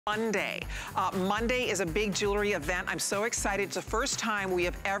Monday. Monday is a big jewelry event. I'm so excited. It's the first time we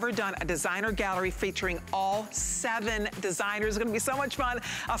have ever done a designer gallery featuring all 7 designers. It's going to be so much fun.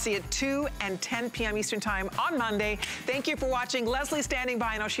 I'll see you at 2 and 10 p.m. Eastern Time on Monday. Thank you for watching. Leslie's standing by.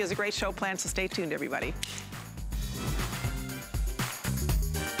 I know she has a great show planned, so stay tuned, everybody.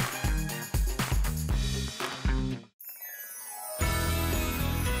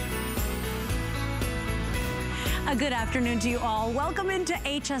 Good afternoon to you all. Welcome into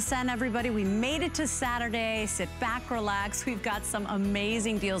HSN, everybody. We made it to Saturday. Sit back, relax. We've got some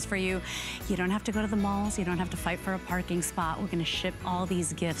amazing deals for you. You don't have to go to the malls. You don't have to fight for a parking spot. We're going to ship all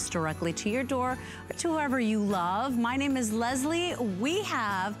these gifts directly to your door or to whoever you love. My name is Leslie. We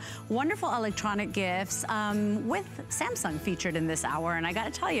have wonderful electronic gifts with Samsung featured in this hour. And I got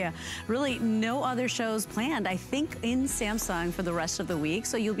to tell you, really no other shows planned, I think, in Samsung for the rest of the week.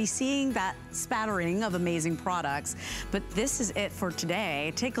 So you'll be seeing that spattering of amazing products. But this is it for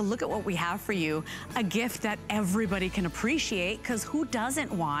today. Take a look at what we have for you. A gift that everybody can appreciate, because who doesn't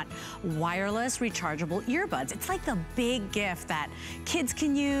want wireless rechargeable earbuds? It's like the big gift that kids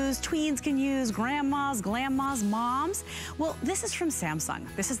can use, tweens can use, grandmas, glammas, moms. Well, this is from Samsung.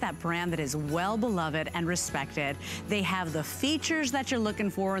 This is that brand that is well beloved and respected. They have the features that you're looking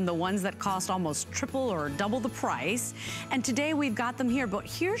for and the ones that cost almost triple or double the price. And today we've got them here. But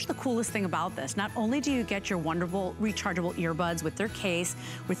here's the coolest thing about this. Not only do you get your wonderful rechargeable earbuds with their case,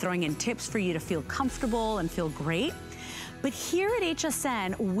 we're throwing in tips for you to feel comfortable and feel great. But here at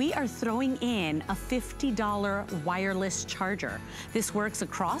HSN, we are throwing in a $50 wireless charger. This works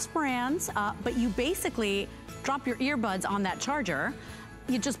across brands, but you basically drop your earbuds on that charger.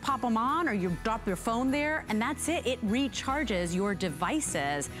 You just pop them on, or you drop your phone there, and that's it. It recharges your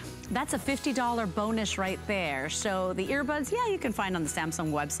devices. That's a $50 bonus right there. So the earbuds, yeah, you can find on the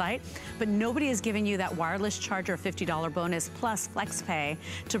Samsung website, but nobody is giving you that wireless charger $50 bonus plus FlexPay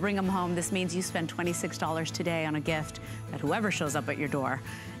to bring them home. This means you spend $26 today on a gift that whoever shows up at your door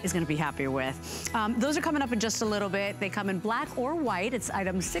is gonna be happy with. Those are coming up in just a little bit. They come in black or white. It's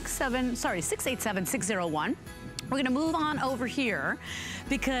item 687601. We're gonna move on over here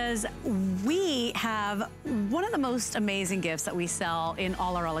because we have one of the most amazing gifts that we sell in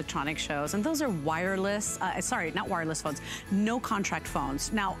all our electronic shows, and those are wireless, sorry, not wireless phones, no contract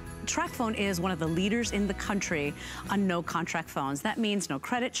phones. Now, TracFone is one of the leaders in the country on no contract phones. That means no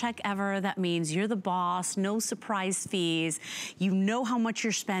credit check ever. That means you're the boss, no surprise fees. You know how much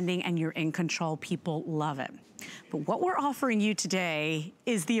you're spending and you're in control. People love it. But what we're offering you today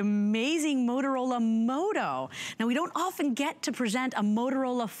is the amazing Motorola Moto. Now, we don't often get to present a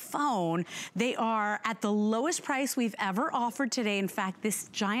Motorola phone. They are at the lowest price we've ever offered today. In fact, this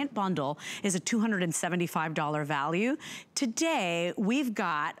giant bundle is a $275 value. Today, we've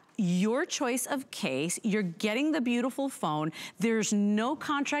got your choice of case. You're getting the beautiful phone. There's no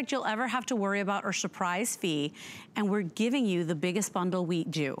contract you'll ever have to worry about or surprise fee. And we're giving you the biggest bundle we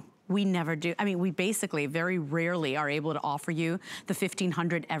do. We never do. I mean, we basically very rarely are able to offer you the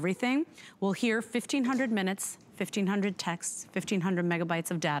 1,500 everything. Well, here, 1,500 minutes, 1,500 texts, 1,500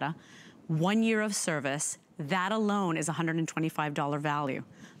 megabytes of data, 1 year of service. That alone is a $125 value.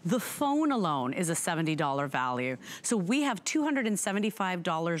 The phone alone is a $70 value. So we have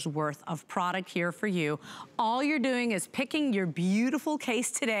 $275 worth of product here for you. All you're doing is picking your beautiful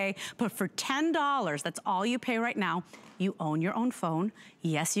case today, but for $10, that's all you pay right now. You own your own phone.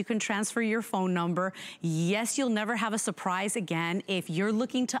 Yes, you can transfer your phone number. Yes, you'll never have a surprise again. If you're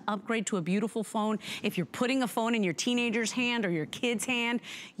looking to upgrade to a beautiful phone, if you're putting a phone in your teenager's hand or your kid's hand,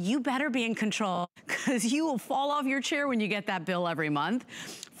 you better be in control, because you will fall off your chair when you get that bill every month.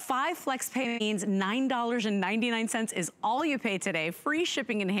 5 FlexPay means $9.99 is all you pay today. Free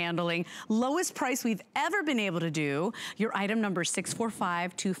shipping and handling. Lowest price we've ever been able to do. Your item number is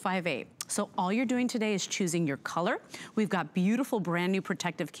 645258. So all you're doing today is choosing your color. We've got beautiful brand new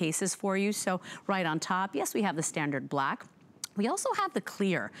protective cases for you. So right on top, yes, we have the standard black. We also have the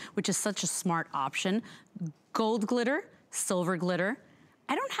clear, which is such a smart option. Gold glitter, silver glitter.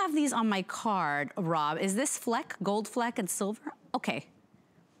 I don't have these on my card, Rob. Is this fleck, gold fleck and silver? Okay.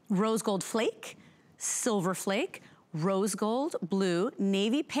 Rose gold flake, silver flake, rose gold, blue,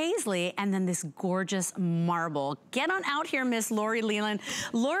 navy paisley, and then this gorgeous marble. Get on out here, Miss Lori Leland.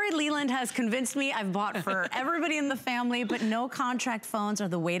 Lori Leland has convinced me. I've bought for everybody in the family, but no contract phones are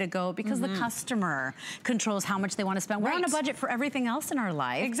the way to go, because the customer controls how much they want to spend. We're on a budget for everything else in our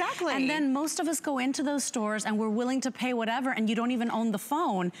life. Exactly. And then most of us go into those stores and we're willing to pay whatever, and you don't even own the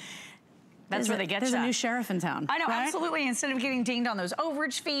phone. That's where they get you. There's a new sheriff in town. I know, right? Absolutely. Instead of getting dinged on those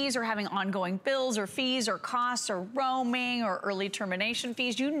overage fees or having ongoing bills or fees or costs or roaming or early termination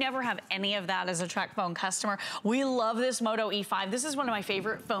fees, you never have any of that as a TracFone customer. We love this Moto E5. This is one of my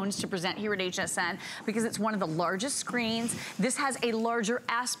favorite phones to present here at HSN because it's one of the largest screens. This has a larger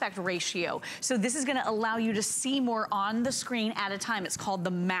aspect ratio. So this is gonna allow you to see more on the screen at a time. It's called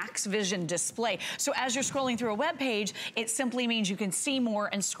the Max Vision display. So as you're scrolling through a web page, it simply means you can see more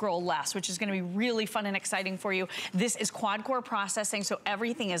and scroll less, which is gonna be really fun and exciting for you. This is quad-core processing, so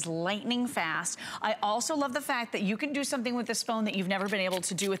everything is lightning fast. I also love the fact that you can do something with this phone that you've never been able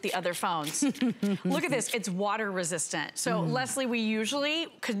to do with the other phones. Look at this, it's water resistant. So Leslie, we usually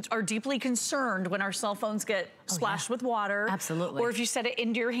are deeply concerned when our cell phones get splashed with water. Absolutely. Or if you set it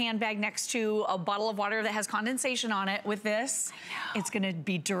into your handbag next to a bottle of water that has condensation on it. With this, it's gonna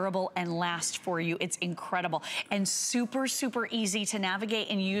be durable and last for you. It's incredible. And super, super easy to navigate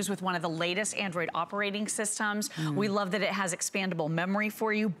and use with one of the latest Android operating systems. We love that it has expandable memory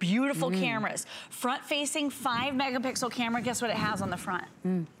for you. Beautiful cameras. Front-facing 5-megapixel camera. Guess what it has on the front?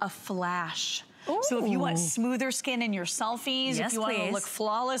 A flash. Ooh. So if you want smoother skin in your selfies, if you want to look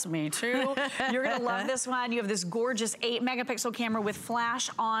flawless, me too, you're gonna love this one. You have this gorgeous 8-megapixel camera with flash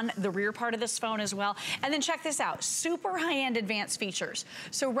on the rear part of this phone as well. And then check this out, super high-end advanced features.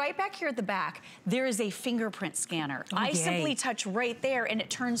 So right back here at the back, there is a fingerprint scanner. I simply touch right there and it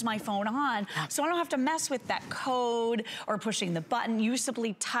turns my phone on. So I don't have to mess with that code or pushing the button. You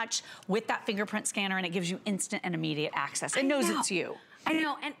simply touch with that fingerprint scanner and it gives you instant and immediate access. It knows it's you. I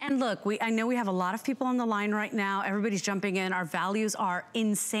know, and look, I know we have a lot of people on the line right now. Everybody's jumping in. Our values are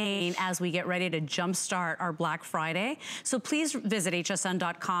insane as we get ready to jumpstart our Black Friday. So please visit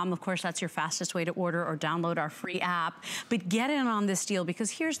hsn.com. Of course, that's your fastest way to order or download our free app. But get in on this deal because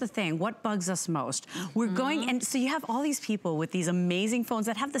here's the thing, what bugs us most? We're going, and so you have all these people with these amazing phones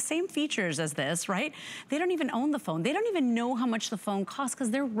that have the same features as this, right? They don't even own the phone. They don't even know how much the phone costs because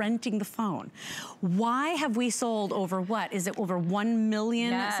they're renting the phone. Why have we sold over what? Is it over 1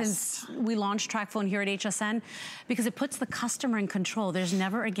 million since we launched TracFone here at HSN? Because it puts the customer in control. There's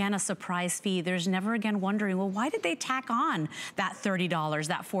never again a surprise fee. There's never again wondering, well, why did they tack on that $30,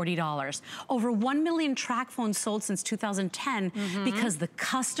 that $40? Over 1 million TracFones sold since 2010 because the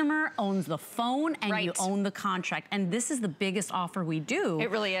customer owns the phone and you own the contract. And this is the biggest offer we do.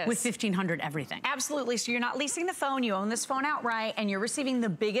 It really is. With 1,500 everything. Absolutely, so you're not leasing the phone, you own this phone outright, and you're receiving the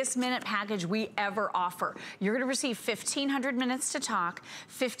biggest minute package we ever offer. You're gonna receive 1,500 minutes to talk,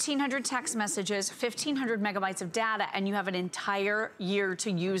 1,500 text messages, 1,500 megabytes of data, and you have an entire year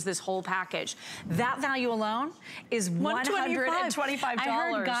to use this whole package. That value alone is $125. I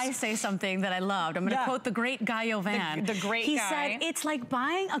heard Guy say something that I loved. I'm gonna quote the great Guy Yovan. The great He Guy. said, it's like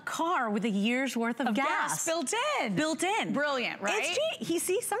buying a car with a year's worth of gas. Built in. Built in. Brilliant, right?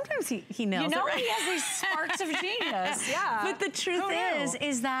 Sometimes he knows it, right? He has these sparks of genius, But the truth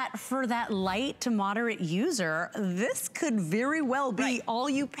is that for that light to moderate user, this could very well be all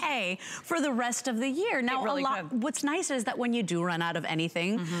you pay for the rest of the year. Now, what's nice is that when you do run out of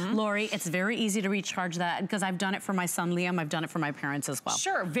anything, Lori, it's very easy to recharge that because I've done it for my son, Liam. I've done it for my parents as well.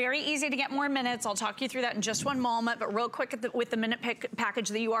 Sure, very easy to get more minutes. I'll talk you through that in just one moment, but real quick with the minute package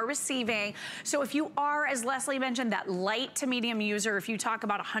that you are receiving. So if you are, as Leslie mentioned, that light to medium user, if you talk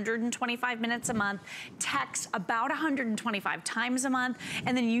about 125 minutes a month, text about 125 times a month,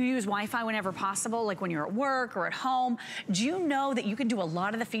 and then you use Wi-Fi whenever possible, like when you're at work or at home, do you know that you can do a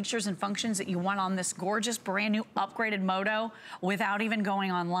lot of the features and functions that you want on this gorgeous brand new upgraded Moto without even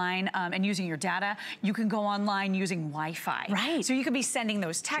going online and using your data? You can go online using Wi-Fi. Right. So you could be sending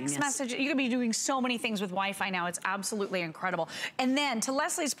those text messages. You could be doing so many things with Wi-Fi now. It's absolutely incredible. And then to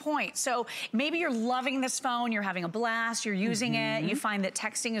Leslie's point, so maybe you're loving this phone, you're having a blast, you're using it, you find that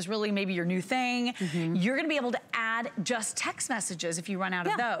texting is really maybe your new thing. You're gonna be able to add just text messages if you run out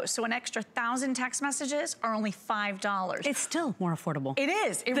of those. So an extra 1,000 text messages are only $5. It's still more affordable. It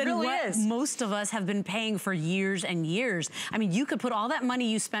is, it really is. Most of us have been paying for years and years. I mean, you could put all that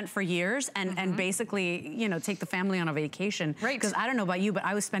money you spent for years and basically, you know, take the family on a vacation. Right. Because I don't know about you, but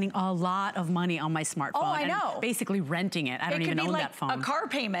I was spending a lot of money on my smartphone. Oh, I know. Basically renting it. I don't even own that phone. It could be like a car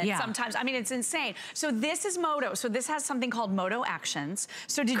payment sometimes. I mean, it's insane. So this is Moto. So this has something called Moto Actions.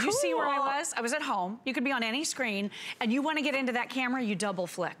 So did you see where I was? I was at home. You could be on any screen and you want to get into that camera, you double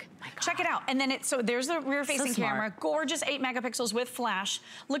flick. Check it out. And then so there's the rear facing camera, gorgeous 8-megapixel megapixels with flash.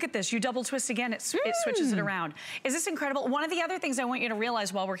 Look at this, you double twist again, it switches it around. Is this incredible? One of the other things I want you to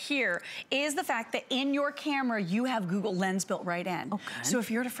realize while we're here is the fact that in your camera, you have Google Lens built right in. Okay. So if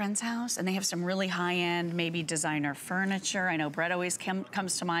you're at a friend's house and they have some really high-end, maybe designer furniture, I know Brett always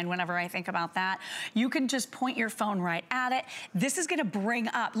comes to mind whenever I think about that, you can just point your phone right at it. This is gonna bring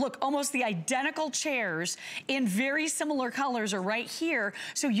up, look, almost the identical chairs in very similar colors are right here,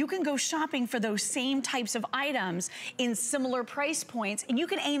 so you can go shopping for those same types of items in similar price points, and you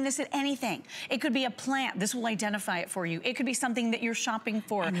can aim this at anything. It could be a plant, this will identify it for you. It could be something that you're shopping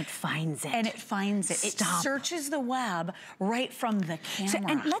for. And it finds it. And it finds it. Stop. It searches the web right from the camera. So,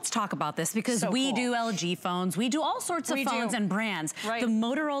 and let's talk about this because we do LG phones, we do all sorts of phones and brands. Right. The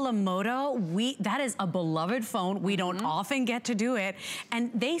Motorola Moto, that is a beloved phone. We don't often get to do it.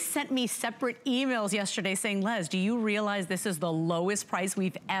 And they sent me separate emails yesterday saying, Les, do you realize this is the lowest price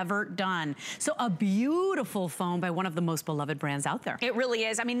we've ever done? So a beautiful phone by one of the most beloved brands out there. It really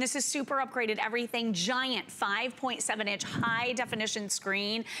is. I mean, this is super upgraded everything. Giant 5.7-inch high definition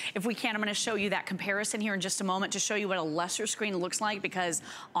screen. If we can, I'm gonna show you that comparison here in just a moment to show you what a lesser screen looks like, because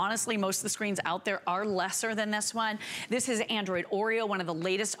honestly, most of the screens out there are lesser than this one. This is Android Oreo, one of the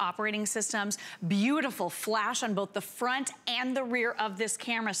latest operating systems. Beautiful flash on both the front and the rear of this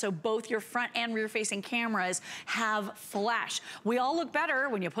camera. So both your front and rear facing cameras have flash. We all look better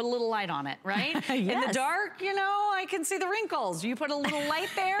when you put a little light on it, right? Yes. In the dark, you know, I can see the wrinkles. You put a little light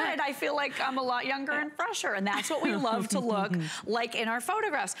there and I feel like I'm a lot younger and fresher. And that's what we love to look like in our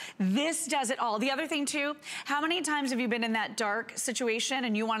photographs. This does it all. The other thing too, how many times have you been in that dark situation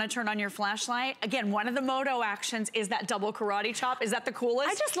and you want to turn on your flashlight? Again, one of the Moto actions is that double karate chop. Is that the coolest?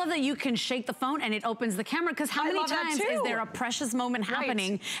 I just love that you can shake the phone and it opens the camera, because how many times is there a precious moment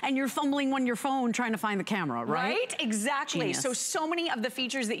happening and you're fumbling on your phone trying to find the camera, right? Right, exactly. Genius. So many of the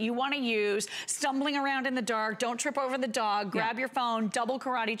features that you want to use, stumbling around in the dark, don't trip over the dog, grab your phone, double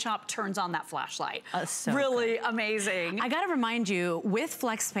karate chop, turns on that flashlight. So really amazing. I gotta remind you, with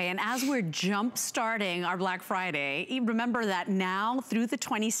FlexPay, and as we're jump starting our Black Friday, remember that now through the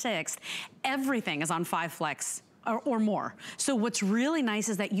 26th, everything is on 5 Flex. Or more. So what's really nice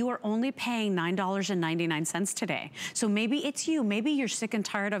is that you are only paying $9.99 today. So maybe it's you, maybe you're sick and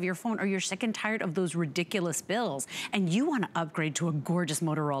tired of your phone, or you're sick and tired of those ridiculous bills and you want to upgrade to a gorgeous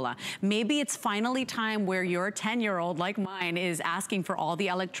Motorola. Maybe it's finally time where your 10-year-old like mine is asking for all the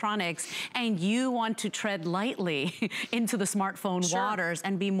electronics and you want to tread lightly into the smartphone waters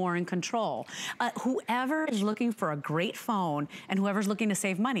and be more in control. Whoever is looking for a great phone and whoever's looking to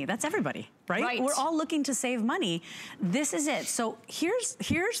save money, that's everybody, right? We're all looking to save money. This is it. So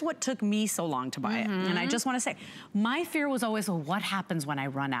here's what took me so long to buy it. And I just want to say, my fear was always, well, what happens when I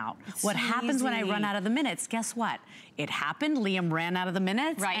run out? What happens when I run out of the minutes? Guess what? It happened. Liam ran out of the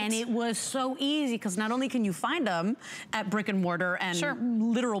minutes. And it was so easy, because not only can you find them at brick and mortar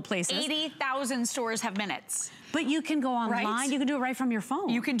and literal places. 80,000 stores have minutes. But you can go online, you can do it right from your phone.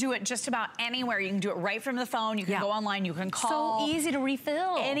 You can do it just about anywhere. You can do it right from the phone. You can go online, you can call. So easy to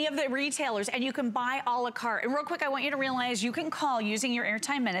refill. Any of the retailers, and you can buy a la carte. And real quick, I want you to realize you can call using your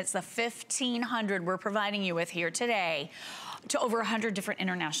airtime minutes, the 1,500 we're providing you with here today, to over 100 different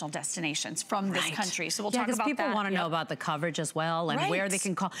international destinations from this country. So we'll talk about that. Because people want to know about the coverage as well and where they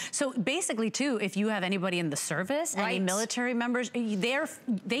can call. So basically too, if you have anybody in the service, any military members,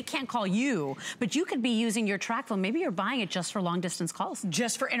 they can't call you, but you could be using your track phone. Maybe you're buying it just for long distance calls.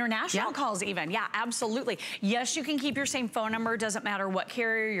 Just for international calls even. Yeah, absolutely. Yes, you can keep your same phone number. Doesn't matter what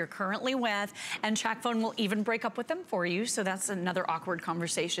carrier you're currently with. And TracFone will even break up with them for you. So that's another awkward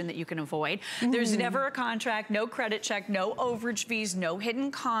conversation that you can avoid. There's never a contract, no credit check, no overage fees, no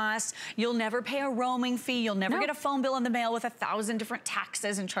hidden costs. You'll never pay a roaming fee. You'll never get a phone bill in the mail with 1,000 different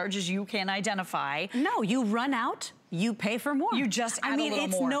taxes and charges you can't identify. No, you run out, you pay for more. You just add I mean, a little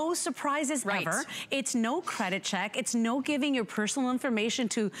it's more. no surprises ever. It's no credit check. It's no giving your personal information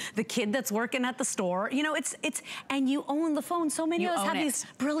to the kid that's working at the store. You know, and you own the phone. So many of us have these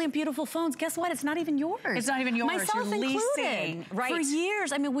brilliant, beautiful phones. Guess what? It's not even yours. It's not even yours. Myself You're included. leasing. For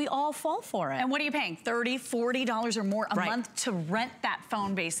years. I mean, we all fall for it. And what are you paying? $30, $40 or more a month to rent that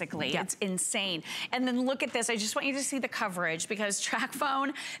phone, basically. It's insane. And then look at this. I just want you to see the coverage, because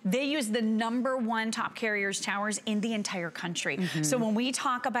TracFone, they use the #1 top carriers towers in the entire country. So when we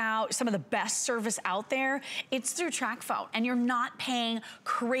talk about some of the best service out there, it's through TracFone, and you're not paying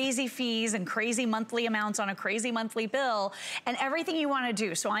crazy fees and crazy monthly amounts on a crazy monthly bill, and everything you want to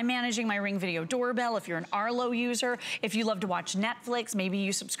do. So I'm managing my Ring Video doorbell. If you're an Arlo user, if you love to watch Netflix, maybe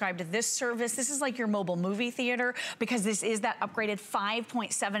you subscribe to this service. This is like your mobile movie theater, because this is that upgraded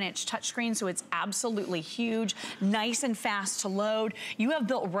 5.7-inch touchscreen, so it's absolutely huge, nice and fast to load. You have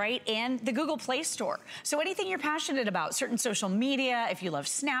built right in the Google Play Store. So anything you're passionate passionate about, certain social media, if you love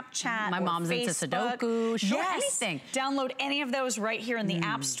Snapchat, my mom's Facebook, into Sudoku, sure, anything. Download any of those right here in the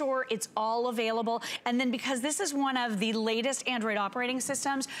App Store. It's all available. And then because this is one of the latest Android operating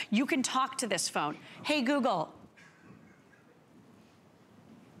systems, you can talk to this phone. Hey, Google,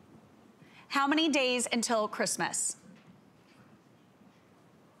 how many days until Christmas?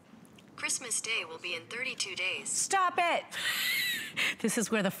 Christmas Day will be in 32 days. Stop it. This is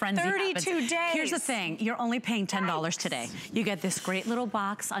where the frenzy happens. 32 days. Here's the thing, you're only paying $10 today. You get this great little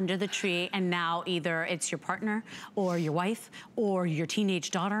box under the tree, and now either it's your partner or your wife or your teenage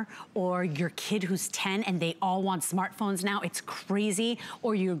daughter or your kid who's 10 and they all want smartphones now. It's crazy.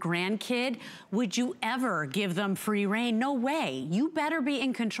 Or your grandkid. Would you ever give them free reign? No way. You better be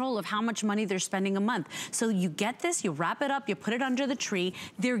in control of how much money they're spending a month. So you get this, you wrap it up, you put it under the tree.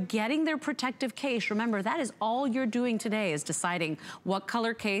 They're getting their protective case. Remember, that is all you're doing today, is deciding what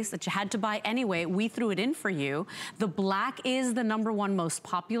color case that you had to buy anyway. We threw it in for you. The black is the #1 most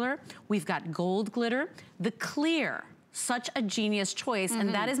popular. We've got gold glitter, the clear, such a genius choice,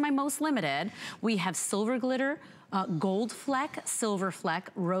 and that is my most limited. We have silver glitter, gold fleck, silver fleck,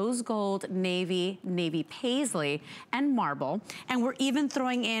 rose gold, navy, navy paisley, and marble. And we're even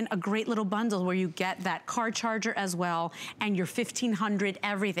throwing in a great little bundle where you get that car charger as well and your 1500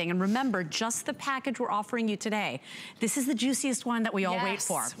 everything. And remember, just the package we're offering you today. This is the juiciest one that we all wait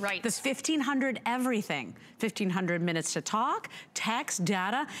for. Right. The 1500 everything. 1500 minutes to talk, text,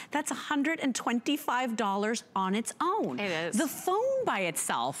 data. That's $125 on its own. It is. The phone by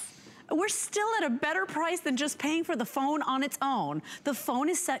itself, we're still at a better price than just paying for the phone on its own. The phone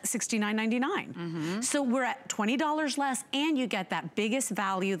is set $69.99. So we're at $20 less, and you get that biggest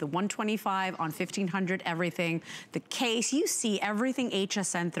value, the $125 on 1500 everything. The case, you see everything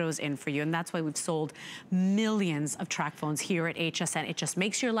HSN throws in for you, and that's why we've sold millions of track phones here at HSN. It just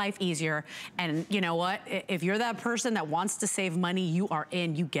makes your life easier, and you know what? If you're that person that wants to save money, you are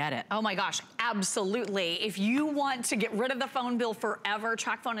in, you get it. Oh my gosh, absolutely. If you want to get rid of the phone bill forever,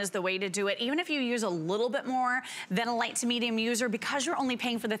 TracFone is the way to do it. Even if you use a little bit more than a light to medium user, because you're only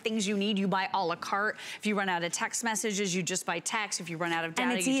paying for the things you need, you buy a la carte. If you run out of text messages, you just buy text. If you run out of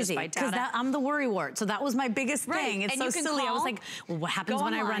data, you just buy data. Because I'm the worrywart, so that was my biggest thing. It's so silly. I was like, well, what happens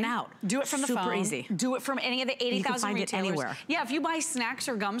when I run out? Do it from the phone. Super easy. Do it from any of the 80,000 retailers. You can find it anywhere. Yeah, if you buy snacks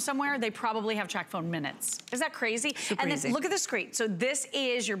or gum somewhere, they probably have TracFone minutes. Is that crazy? Super and then easy. look at the screen. So this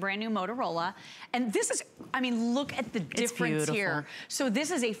is your brand new Motorola. And this is, I mean, look at the difference here. So this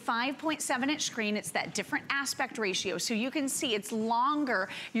is a 5.7-inch screen. It's that different aspect ratio. So you can see it's longer.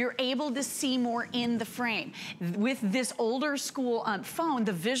 You're able to see more in the frame. With this older school phone,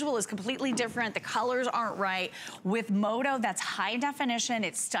 the visual is completely different. The colors aren't right. With Moto, that's high definition.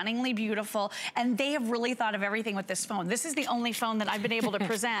 It's stunningly beautiful. And they have really thought of everything with this phone. This is the only phone that I've been able to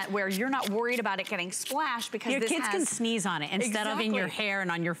present where you're not worried about it getting splashed, because your kids can sneeze on it instead of in your hair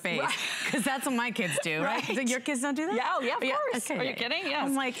and on your face. Because that's what my kids do, right? So your kids don't do that? Yeah, oh yeah, of course. Okay. Are you kidding? Yes.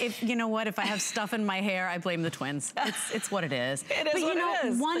 I'm like, if you know what, if I have stuff in my hair, I blame the twins. It's what it is. It is but what you know, it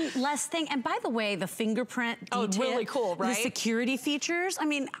is. one less thing, and by the way, the fingerprint detail, really cool, right? The security features, I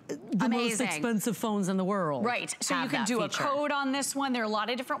mean, the most expensive phones in the world. Right, so you can do a code on this one. There are a lot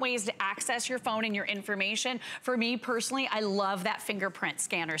of different ways to access your phone and your information. For me personally, I love that fingerprint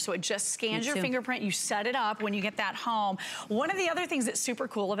scanner. So it just scans your fingerprint, you set it up when you get that home. One of the other things that's super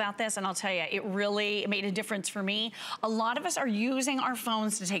cool about this, and I'll tell you, it really made a difference for me. A lot of us are using our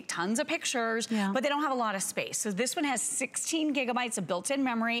phones to take tons of pictures, but they don't have a lot of space. So this one has 16 gigabytes of built-in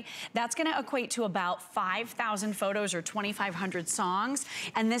memory. That's gonna equate to about 5,000 photos or 2,500 songs.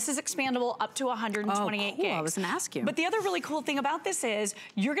 And this is expandable up to 128 gigs. I was gonna ask you. But the other really cool thing about this is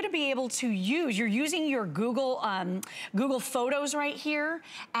you're gonna be able to use, you're using your Google Photos right here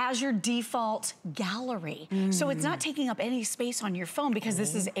as your default gallery. So it's not taking up any space on your phone, because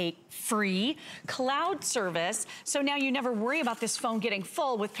this is a free cloud service. So now you never worry about this phone getting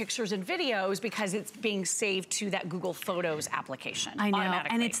full with pictures and videos, because it's being saved to that Google Photos application. I know,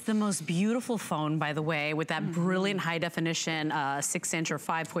 and it's the most beautiful phone, by the way, with that brilliant high definition 6-inch or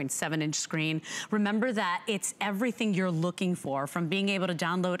 5.7-inch screen. Remember that it's everything you're looking for, from being able to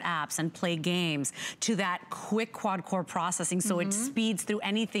download apps and play games, to that quick quad-core processing, so it speeds through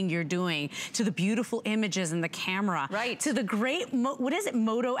anything you're doing, to the beautiful images and the camera, to the great, what is it,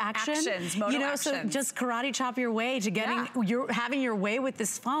 Moto Action? Actions, Moto you know, Actions. so just karate chop your way to getting, having your way with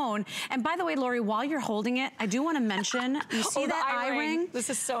this phone. And by the way, Lori, while you're holding it, I do want to mention, you see that eye ring? This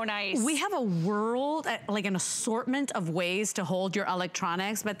is so nice. We have a world, like an assortment of ways to hold your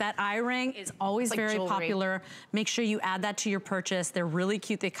electronics, but that eye ring is always like very popular. Make sure you add that to your purchase. They're really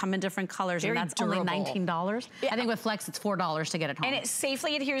cute. They come in different colors, and that's only $19. I think with Flex, it's $4 to get it home. And it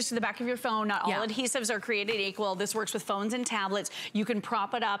safely adheres to the back of your phone. Not all adhesives are created equal. This works with phones and tablets. You can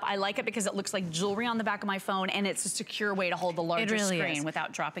prop it up. I like it because it looks like jewelry on the back of my phone, and it's a secure way to hold the larger screen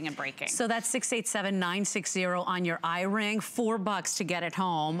without dropping and breaking. So that's 687-960 on your eye ring, $4 to get it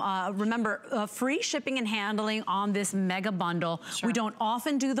home. Remember, free shipping and handling on this mega bundle. We don't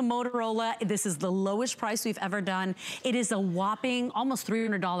often do the Motorola. This is the lowest price we've ever done. It is a whopping almost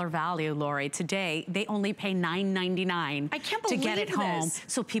 $300 value, Lori. Today, they only pay $9.99 to get it home.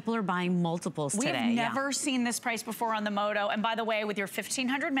 So people are buying multiples today. We've never seen this price before on the Moto. And by the way, with your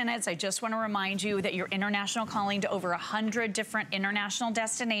 1,500 minutes, I just want to remind you that you're international calling to over 100 different international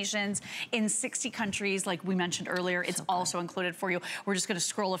destinations in 60 countries. Like we mentioned earlier, it's also included for you. We're just going to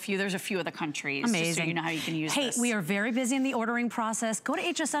scroll a few. There's a few of the countries. Amazing. Just so you know how you can use this. Hey, we are very busy in the ordering process. Go to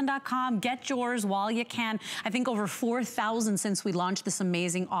hsn.com, get yours while you can. I think over 4,000 since we launched this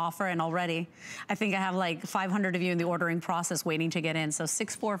amazing offer, and already I think I have like 500 of you in the ordering process waiting to get in. So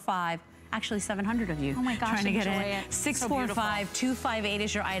 645. Actually, 700 of you trying to get in. 645-258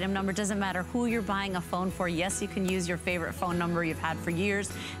 is your item number. Doesn't matter who you're buying a phone for. Yes, you can use your favorite phone number you've had for years.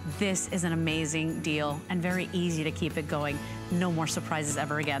 This is an amazing deal and very easy to keep it going. No more surprises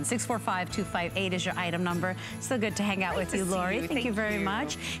ever again. 645-258 is your item number. So good to hang out with you, Lori. Thank you very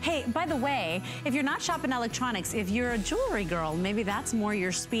much. Hey, by the way, if you're not shopping electronics, if you're a jewelry girl, maybe that's more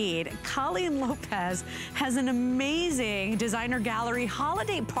your speed. Colleen Lopez has an amazing designer gallery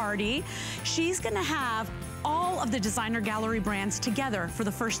holiday party. She's gonna have all of the designer gallery brands together for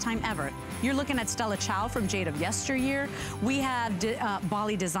the first time ever. You're looking at Stella Chow from Jade of Yesteryear. We have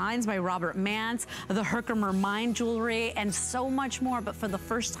Bali Designs by Robert Mance, the Herkimer Mine Jewelry, and so much more. But for the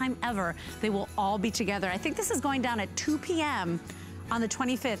first time ever, they will all be together. I think this is going down at 2 p.m. on the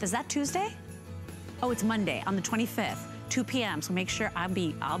 25th. Is that Tuesday? Oh, it's Monday on the 25th. 2 p.m. So make sure I'll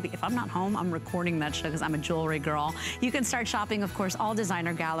be, if I'm not home, I'm recording that show because I'm a jewelry girl. You can start shopping, of course, all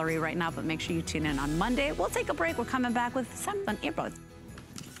designer gallery right now, but make sure you tune in on Monday. We'll take a break. We're coming back with some fun earbuds.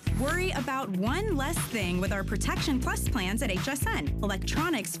 Worry about one less thing with our Protection Plus plans at HSN.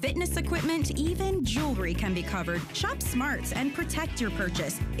 Electronics, fitness equipment, even jewelry can be covered. Shop smart and protect your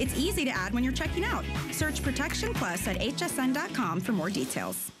purchase. It's easy to add when you're checking out. Search Protection Plus at hsn.com for more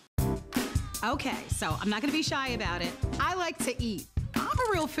details. Okay, so I'm not gonna be shy about it. I like to eat. I'm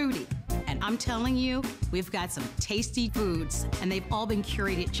a real foodie. And I'm telling you, we've got some tasty foods, and they've all been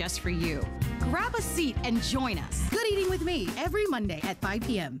curated just for you. Grab a seat and join us. Good eating with me every Monday at 5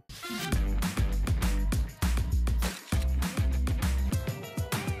 p.m.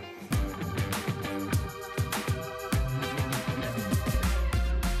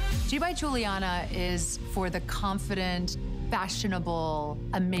 G by Juliana is for the confident, fashionable,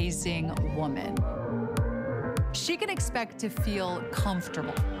 amazing woman. She can expect to feel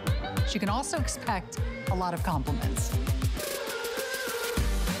comfortable. She can also expect a lot of compliments.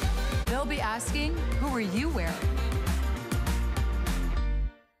 They'll be asking, who are you wearing?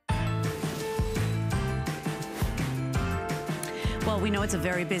 Well, we know it's a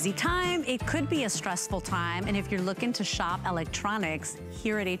very busy time. It could be a stressful time. And if you're looking to shop electronics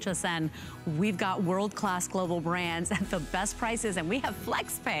here at HSN, we've got world-class global brands at the best prices, and we have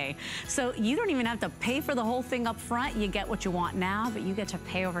flex pay. So you don't even have to pay for the whole thing up front. You get what you want now, but you get to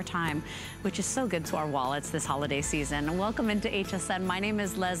pay over time, which is so good to our wallets this holiday season. Welcome into HSN. My name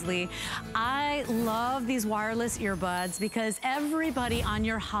is Leslie. I love these wireless earbuds because everybody on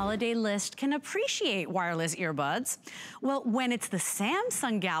your holiday list can appreciate wireless earbuds. Well, when it's the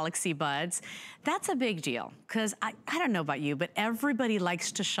Samsung Galaxy Buds, that's a big deal because I don't know about you, but everybody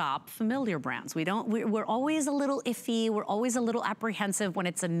likes to shop familiar brands. We're always a little iffy. We're always a little apprehensive when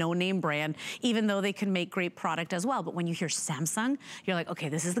it's a no-name brand, even though they can make great product as well. But when you hear Samsung, you're like, okay,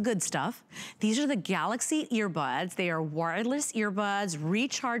 this is the good stuff. These are the Galaxy earbuds. They are wireless earbuds,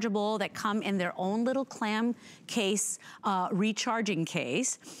 rechargeable, that come in their own little clam case, recharging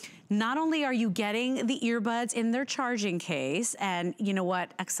case. Not only are you getting the earbuds in their charging case, and you know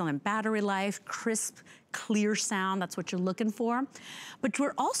what, excellent battery life, crisp, clear sound, that's what you're looking for. But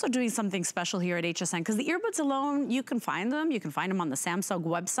we're also doing something special here at HSN, because the earbuds alone, you can find them on the Samsung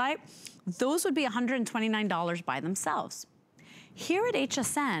website. Those would be $129 by themselves. Here at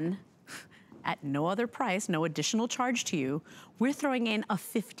HSN, at no other price, no additional charge to you, we're throwing in a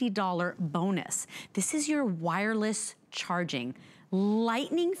 $50 bonus. This is your wireless charging.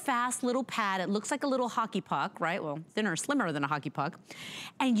 lightning fast little pad. It looks like a little hockey puck, right? Well, thinner, slimmer than a hockey puck.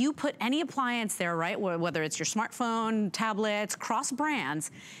 And you put any appliance there, right? Whether it's your smartphone, tablets, cross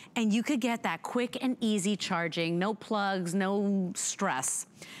brands, and you could get that quick and easy charging, no plugs, no stress.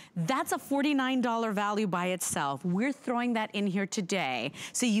 That's a $49 value by itself. We're throwing that in here today.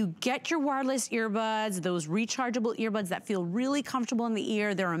 So you get your wireless earbuds, those rechargeable earbuds that feel really comfortable in the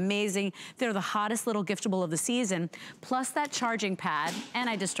ear. They're amazing. They're the hottest little giftable of the season. Plus that charging pad, and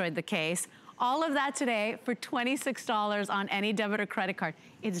I destroyed the case. All of that today for $26 on any debit or credit card.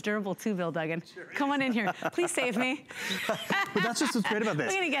 It's durable too, Bill Duggan. Sure. Come on in here. Please save me. But that's just what's great about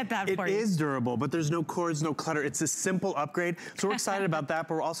this. We're gonna get that for you. It is durable, but there's no cords, no clutter. It's a simple upgrade. So we're excited about that,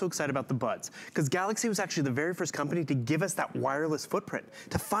 but we're also excited about the buds. Because Galaxy was actually the very first company to give us that wireless footprint,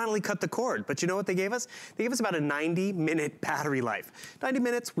 to finally cut the cord. But you know what they gave us? They gave us about a 90-minute battery life. 90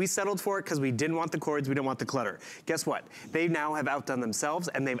 minutes, we settled for it because we didn't want the cords, we didn't want the clutter. Guess what? They now have outdone themselves,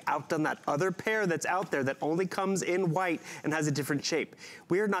 and they've outdone that other pair that's out there that only comes in white and has a different shape.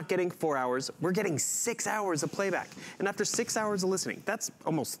 We are not getting 4 hours, we're getting 6 hours of playback. And after 6 hours of listening, that's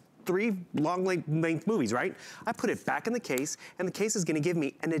almost 3 long length movies, right? I put it back in the case, and the case is gonna give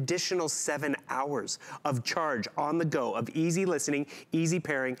me an additional 7 hours of charge on the go, of easy listening, easy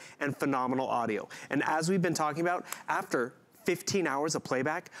pairing, and phenomenal audio. And as we've been talking about, after 15 hours of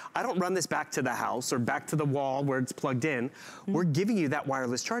playback, I don't run this back to the house or back to the wall where it's plugged in. We're giving you that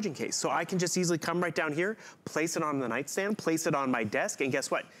wireless charging case. So I can just easily come right down here, place it on the nightstand, place it on my desk, and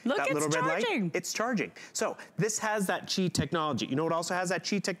guess what? Look, that little red light, charging. It's charging. So this has that Qi technology. You know what also has that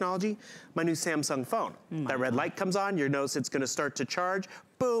Qi technology? My new Samsung phone. That red light comes on, you notice it's gonna start to charge,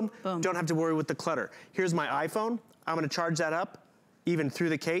 boom, don't have to worry with the clutter. Here's my iPhone, I'm gonna charge that up, even through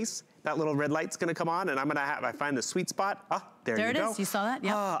the case. That little red light's gonna come on, and I'm gonna I find the sweet spot. Ah, there you go. There it is, you saw that?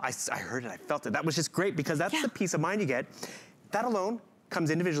 Yeah. I heard it, I felt it. That was just great because that's the peace of mind you get. That alone comes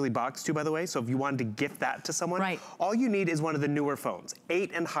individually boxed too, by the way, so if you wanted to gift that to someone, all you need is one of the newer phones,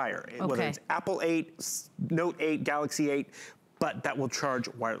 8 and higher, whether it's Apple 8, Note 8, Galaxy 8, but that will charge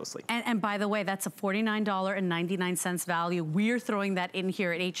wirelessly. And by the way, that's a $49.99 value. We're throwing that in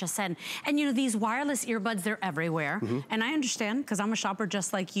here at HSN. And you know, these wireless earbuds, they're everywhere. And I understand, because I'm a shopper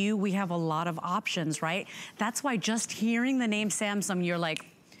just like you, we have a lot of options, right? That's why just hearing the name Samsung, you're like,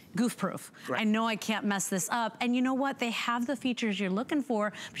 goof-proof. I know I can't mess this up. And you know what? They have the features you're looking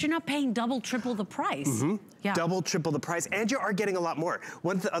for, but you're not paying double, triple the price. Double, triple the price, and you are getting a lot more.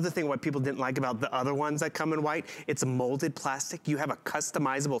 One other thing what people didn't like about the other ones that come in white, it's a molded plastic. You have a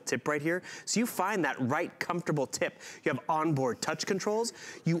customizable tip right here. So you find that right comfortable tip. You have onboard touch controls.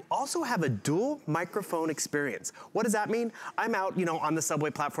 You also have a dual microphone experience. What does that mean? I'm out, you know, on the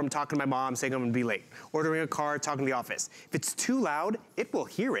subway platform talking to my mom, saying I'm gonna be late. Ordering a car, talking to the office. If it's too loud, it will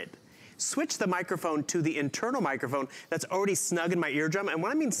hear it. Switch the microphone to the internal microphone that's already snug in my eardrum. And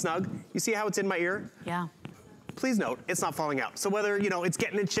when I mean snug, you see how it's in my ear? Yeah. Please note, it's not falling out. So whether, you know, it's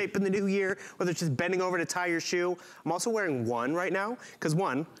getting in shape in the new year, whether it's just bending over to tie your shoe. I'm also wearing one right now, because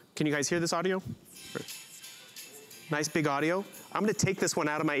one, can you guys hear this audio? Nice big audio. I'm gonna take this one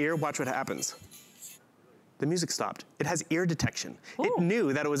out of my ear, watch what happens. The music stopped. It has ear detection. It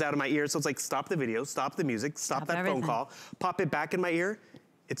knew that it was out of my ear, so it's like, stop the video, stop the music, stop that phone call, pop it back in my ear.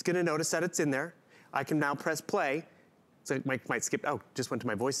 It's gonna notice that it's in there. I can now press play. So it might skip, oh, just went to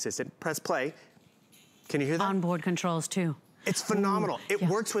my voice assistant. Press play. Can you hear that? Onboard controls too. It's phenomenal. It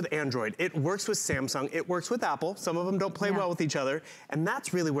works with Android. It works with Samsung. It works with Apple. Some of them don't play well with each other. And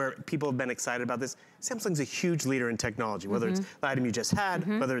that's really where people have been excited about this. Samsung's a huge leader in technology, whether it's the item you just had,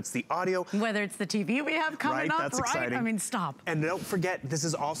 whether it's the audio. Whether it's the TV we have coming up, that's exciting. I mean, stop. And don't forget, this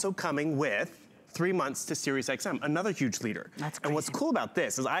is also coming with 3 months to Sirius XM, another huge leader. That's crazy. And what's cool about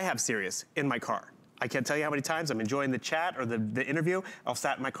this is I have Sirius in my car. I can't tell you how many times I'm enjoying the chat or the interview. I'll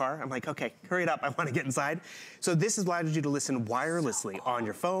sat in my car. I'm like, okay, hurry it up. I want to get inside. So this allows you to listen wirelessly on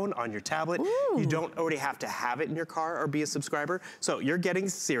your phone, on your tablet. You don't already have to have it in your car or be a subscriber. So you're getting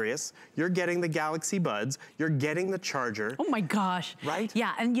Sirius, you're getting the Galaxy Buds, you're getting the charger. Oh my gosh. Right?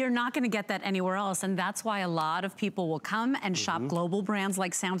 Yeah, and you're not going to get that anywhere else. And that's why a lot of people will come and shop global brands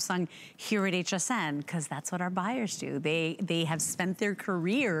like Samsung here at HSN, because that's what our buyers do. They have spent their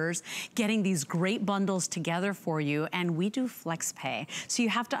careers getting these great bundles together for you, and we do flex pay. So you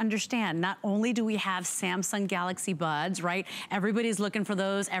have to understand, not only do we have Samsung Galaxy Buds, right? Everybody's looking for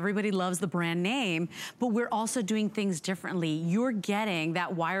those. Everybody loves the brand name, but we're also doing things differently. You're getting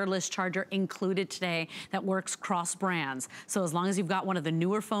that wireless charger included today that works cross brands. So as long as you've got one of the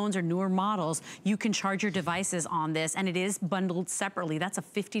newer phones or newer models, you can charge your devices on this, and it is bundled separately. That's a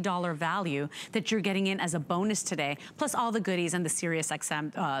 $50 value that you're getting in as a bonus today, plus all the goodies and the Sirius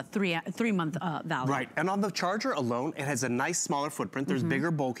XM three-month value. value. Right, and on the charger alone, it has a nice smaller footprint. There's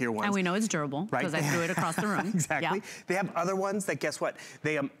bigger, bulkier ones. And we know it's durable, because I threw it across the room. Exactly. Yeah. They have other ones that, guess what?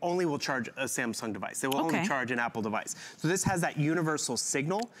 They only will charge a Samsung device. They will only charge an Apple device. So this has that universal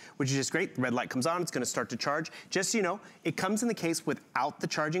signal, which is just great. The red light comes on, it's gonna start to charge. Just so you know, it comes in the case without the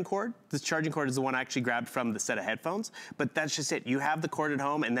charging cord. This charging cord is the one I actually grabbed from the set of headphones, but that's just it. You have the cord at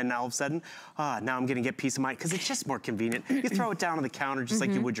home, and then all of a sudden, now I'm gonna get peace of mind, because it's just more convenient. You throw it down on the counter just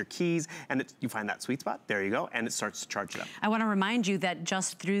like you would your keys, and you find that sweet spot, there you go, and it starts to charge it up. I wanna remind you that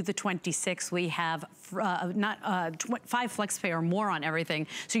just through the 26th, we have 5 FlexPay or more on everything.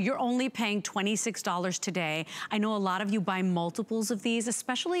 So you're only paying $26 today. I know a lot of you buy multiples of these,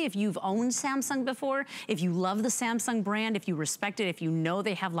 especially if you've owned Samsung before, if you love the Samsung brand, if you respect it, if you know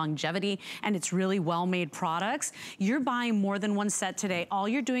they have longevity and it's really well-made products. You're buying more than one set today. All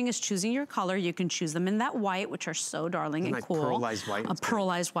you're doing is choosing your color. You can choose them in that white, which are so darling and cool. Pearlized white. A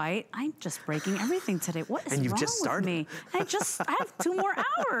pearlized white. I'm just breaking everything today. What is wrong with me? I have 2 more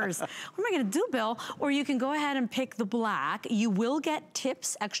hours. What am I gonna do, Bill? Or you can go ahead and pick the black. You will get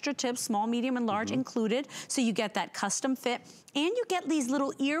tips, extra tips, small, medium, and large included. So you get that custom fit. And you get these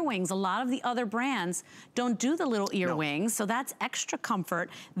little ear wings. A lot of the other brands don't do the little ear wings, so that's extra comfort.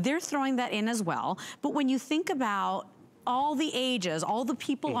 They're throwing that in as well. But when you think about all the ages, all the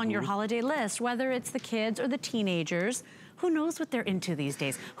people on your holiday list, whether it's the kids or the teenagers, who knows what they're into these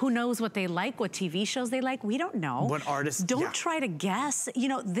days? Who knows what they like, what TV shows they like? We don't know. What artists? Don't try to guess. You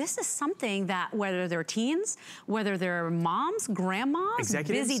know, this is something that whether they're teens, whether they're moms, grandmas,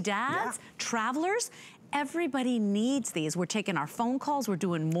 busy dads, travelers, everybody needs these. We're taking our phone calls, we're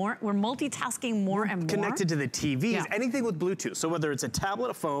doing more, we're multitasking more and more. Connected to the TVs, anything with Bluetooth. So whether it's a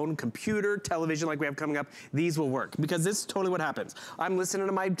tablet, a phone, computer, television like we have coming up, these will work. Because this is totally what happens. I'm listening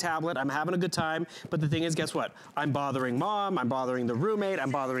to my tablet, I'm having a good time, but the thing is, guess what? I'm bothering mom, I'm bothering the roommate, I'm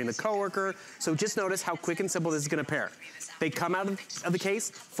bothering the coworker. So just notice how quick and simple this is gonna pair. They come out of the case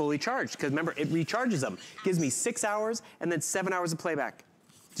fully charged, because remember, it recharges them. Gives me 6 hours and then 7 hours of playback.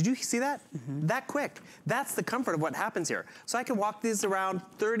 Did you see that? That quick. That's the comfort of what happens here. So I can walk these around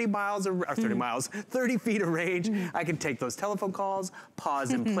 30 feet of range. I can take those telephone calls,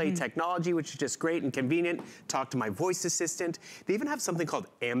 pause and play technology, which is just great and convenient. Talk to my voice assistant. They even have something called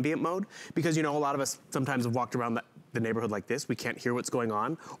ambient mode, because you know, a lot of us sometimes have walked around the neighborhood like this. We can't hear what's going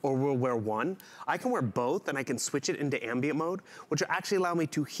on, or we'll wear one. I can wear both, and I can switch it into ambient mode, which will actually allow me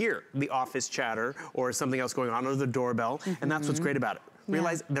to hear the office chatter or something else going on, or the doorbell, and that's what's great about it.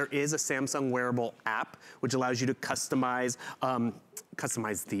 Realize there is a Samsung wearable app which allows you to customize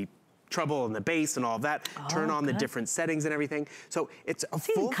the treble and the bass and all of that, turn on the different settings and everything. So it's a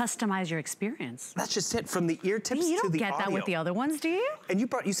full... You can customize your experience. That's just it, from the ear tips to the audio. You don't get that with the other ones, do you? And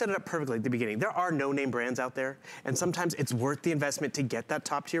you set it up perfectly at the beginning. There are no-name brands out there, and sometimes it's worth the investment to get that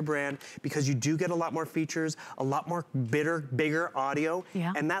top-tier brand, because you do get a lot more features, a lot more bigger audio,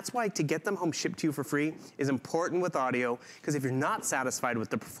 and that's why to get them home shipped to you for free is important with audio, because if you're not satisfied with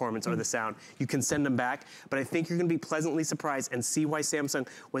the performance or the sound, you can send them back. But I think you're gonna be pleasantly surprised and see why Samsung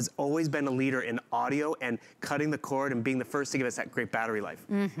was always been a leader in audio and cutting the cord and being the first to give us that great battery life.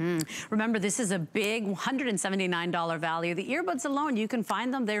 Remember, this is a big $179 value. The earbuds alone, you can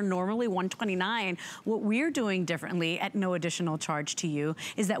find them. They're normally $129. What we're doing differently at no additional charge to you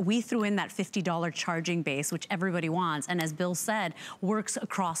is that we threw in that $50 charging base, which everybody wants. And as Bill said, works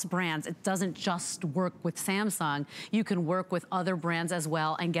across brands. It doesn't just work with Samsung. You can work with other brands as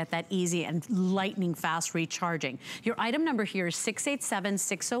well and get that easy and lightning fast recharging. Your item number here is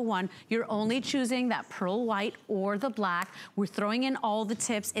 687601. You're only choosing that pearl white or the black. We're throwing in all the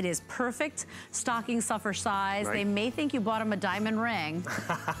tips. It is perfect stocking stuffer size. They may think you bought them a diamond ring.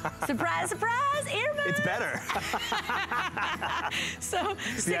 Surprise, surprise, earbuds. It's better. So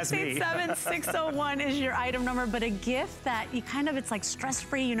 687601 is your item number, but a gift that you it's like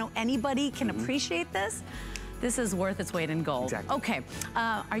stress-free. You know, anybody can appreciate this. This is worth its weight in gold. Exactly. Okay,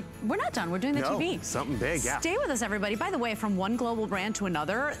 we're not done. We're doing the TV. Something big, Stay with us, everybody. By the way, from one global brand to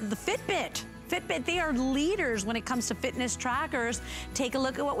another, the Fitbit. Fitbit, they are leaders when it comes to fitness trackers. Take a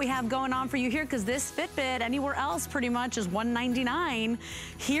look at what we have going on for you here, because this Fitbit, anywhere else pretty much, is $199.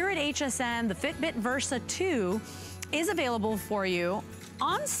 Here at HSN, the Fitbit Versa 2 is available for you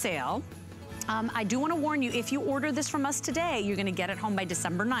on sale. I do want to warn you, if you order this from us today, you're going to get it home by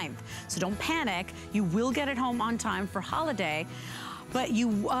December 9th. So don't panic. You will get it home on time for holiday. But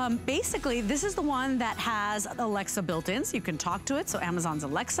you, basically, this is the one that has Alexa built in, so you can talk to it. So Amazon's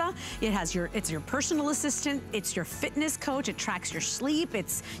Alexa. It has it's your personal assistant. It's your fitness coach. It tracks your sleep.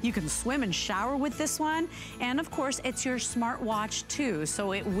 You can swim and shower with this one. And of course, it's your smartwatch too.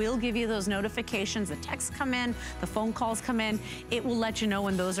 So it will give you those notifications. The texts come in, the phone calls come in. It will let you know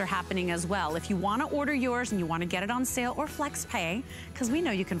when those are happening as well. If you want to order yours and you want to get it on sale or flex pay, because we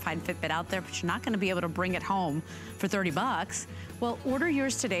know you can find Fitbit out there, but you're not going to be able to bring it home for 30 bucks. Well, order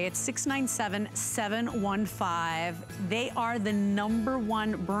yours today. It's $697-715. They are the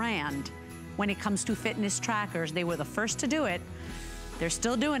 #1 brand when it comes to fitness trackers. They were the first to do it. They're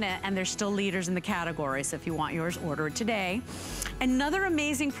still doing it, and they're still leaders in the category. So if you want yours, order it today. Another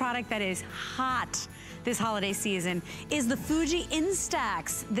amazing product that is hot this holiday season is the Fuji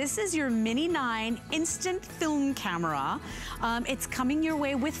Instax. This is your Mini 9 instant film camera. It's coming your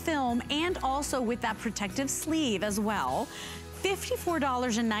way with film and also with that protective sleeve as well.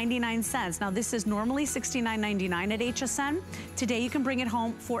 $54.99. Now this is normally $69.99 at HSN. Today you can bring it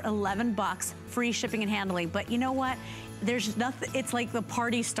home for 11 bucks, free shipping and handling. But you know what? There's nothing, it's like the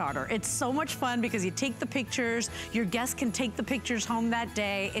party starter. It's so much fun because you take the pictures, your guests can take the pictures home that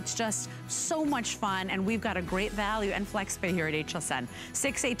day. It's just so much fun, and we've got a great value and flex pay here at HSN.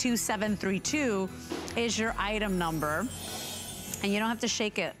 682-732 is your item number. And you don't have to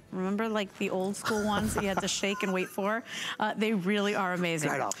shake it. Remember like the old school ones that you had to shake and wait for? They really are amazing.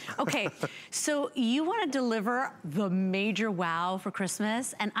 Right off. Okay, so you want to deliver the major wow for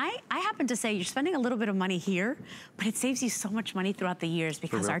Christmas. And I happen to say you're spending a little bit of money here, but it saves you so much money throughout the years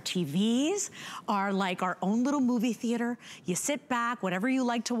because our TVs are like our own little movie theater. You sit back, whatever you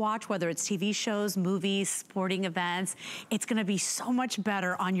like to watch, whether it's TV shows, movies, sporting events, it's gonna be so much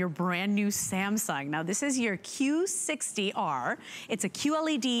better on your brand new Samsung. Now this is your Q60R. It's a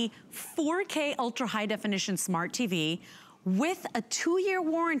QLED 4K ultra high definition smart TV with a 2-year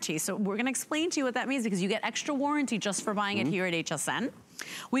warranty. So we're gonna explain to you what that means because you get extra warranty just for buying it here at HSN.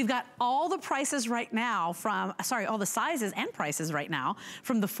 We've got all the prices right now all the sizes and prices right now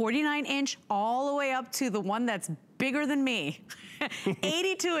from the 49-inch all the way up to the one that's bigger than me.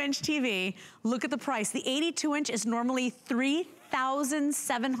 82-inch TV, look at the price. The 82-inch is normally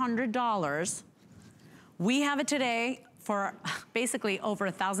 $3,700. We have it today for basically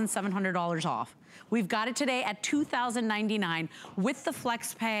over $1,700 off. We've got it today at $2,099 with the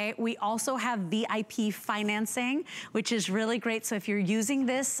flex pay. We also have VIP financing, which is really great. So if you're using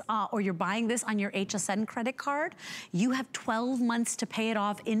this or you're buying this on your HSN credit card, you have 12 months to pay it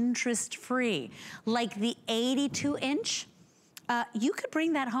off interest-free. Like the 82-inch, you could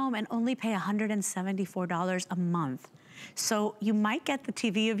bring that home and only pay $174 a month. So you might get the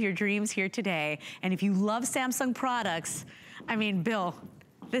TV of your dreams here today. And if you love Samsung products, I mean, Bill,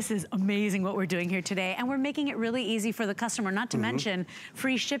 this is amazing what we're doing here today. And we're making it really easy for the customer, not to mention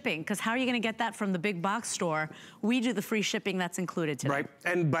free shipping, because how are you gonna get that from the big box store? We do the free shipping that's included today. Right,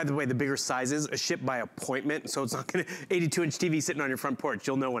 and by the way, the bigger sizes are shipped by appointment, so it's not gonna, 82-inch TV sitting on your front porch,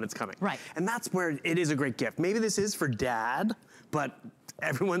 you'll know when it's coming. Right. And that's where it is a great gift. Maybe this is for dad, but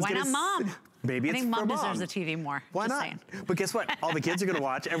everyone's Why gonna- not mom? Maybe it's for mom. I think mom deserves the TV more. Why just not? saying. But guess what? All the kids are gonna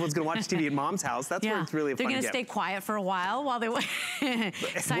watch. Everyone's gonna watch TV at mom's house. That's where it's really a fun gift. They're gonna stay quiet for a while they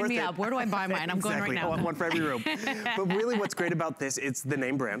sign me up. Where do I buy mine? I'm going right now. I want one for every room. But really what's great about this, it's the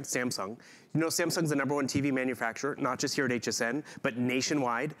name brand, Samsung. You know, Samsung's the #1 TV manufacturer, not just here at HSN, but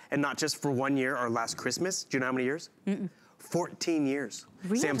nationwide, and not just for 1 year or last Christmas. Do you know how many years? 14 years.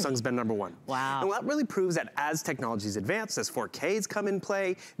 Really? Samsung's been #1. Wow. And that really proves that as technologies advance, as 4Ks come in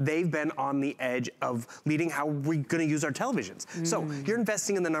play, they've been on the edge of leading how we're gonna use our televisions. So you're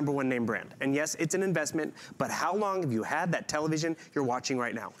investing in the #1 name brand. And yes, it's an investment, but how long have you had that television you're watching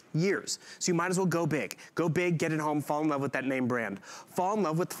right now? Years. So you might as well go big. Go big, get it home, fall in love with that name brand. Fall in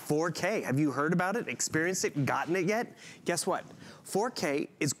love with 4K. Have you heard about it, experienced it, gotten it yet? Guess what? 4K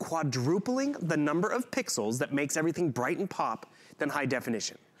is quadrupling the number of pixels that makes everything bright and pop than high definition.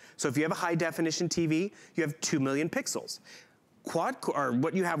 So if you have a high definition TV, you have 2 million pixels.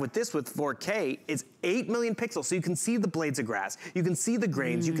 What you have with this with 4K is 8 million pixels, so you can see the blades of grass, you can see the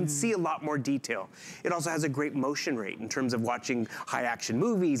grains, you can see a lot more detail. It also has a great motion rate in terms of watching high action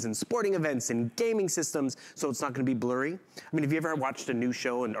movies and sporting events and gaming systems, so it's not gonna be blurry. I mean, have you ever watched a news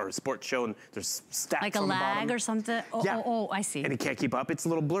show or a sports show and there's stats like a on the lag bottom? or something? Oh, I see. And it can't keep up, it's a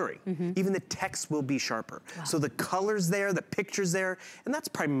little blurry. Even the text will be sharper. Wow. So the color's there, the picture's there, and that's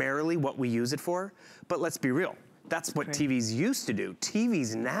primarily what we use it for, but let's be real. That's what TVs used to do.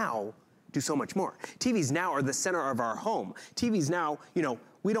 TVs now do so much more. TVs now are the center of our home. TVs now, you know,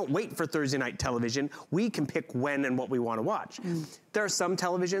 We don't wait for Thursday night television. We can pick when and what we want to watch. There are some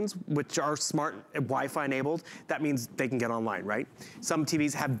televisions which are smart Wi-Fi enabled. That means they can get online, right? Some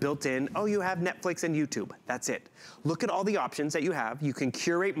TVs have built-in, oh, you have Netflix and YouTube. That's it. Look at all the options that you have. You can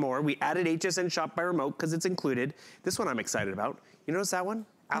curate more. We added HSN Shop by Remote because it's included. This one I'm excited about. You notice that one?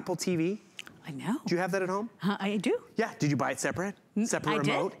 Apple TV. I know. Do you have that at home? I do. Yeah, did you buy it separate? Separate I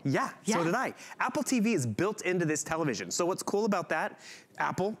remote? did. Yeah, so did I. Apple TV is built into this television. So what's cool about that,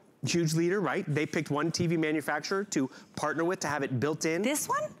 Apple, huge leader, right? They picked one TV manufacturer to partner with to have it built in. This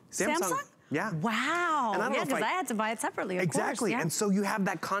one? Samsung? Yeah. Wow. And I don't know because I had to buy it separately, of exactly. course. Yeah. And so you have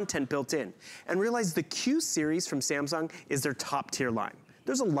that content built in. And realize the Q series from Samsung is their top tier line.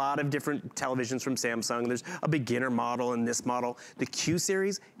 There's a lot of different televisions from Samsung. There's a beginner model and this model. The Q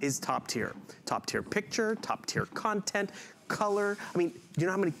series is top tier. Top tier picture, top tier content, color. I mean, you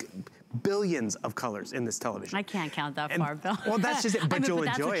know how many billions of colors in this television. I can't count that far, Bill. Well, that's just it, but you'll enjoy it.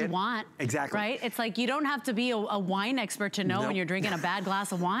 That's what you want. Exactly. Right? It's like you don't have to be a wine expert to know when you're drinking a bad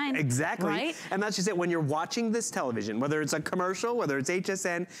glass of wine. Exactly. Right? And that's just it. When you're watching this television, whether it's a commercial, whether it's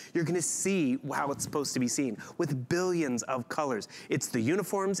HSN, you're gonna see how it's supposed to be seen with billions of colors. It's the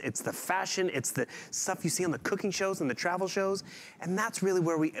uniforms, it's the fashion, it's the stuff you see on the cooking shows and the travel shows. And that's really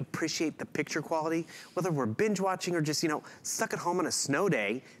where we appreciate the picture quality. Whether we're binge watching or just, you know, stuck at home on a snow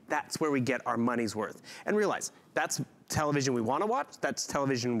day, that's where we get our money's worth. And realize, that's television we want to watch, that's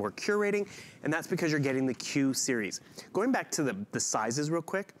television we're curating, and that's because you're getting the Q series. Going back to the sizes real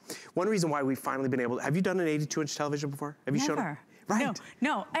quick, one reason why we've finally been able to, have you done an 82-inch television before? Have you shown it? Right.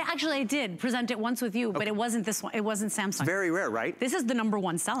 No, I did present it once with you, but it wasn't this one, it wasn't Samsung. It's very rare, right? This is the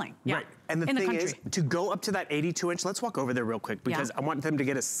 #1 selling. Yeah. Right. And the thing is, to go up to that 82-inch, let's walk over there real quick because I want them to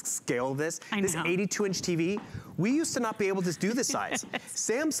get a scale of this. This 82-inch TV, we used to not be able to do this size.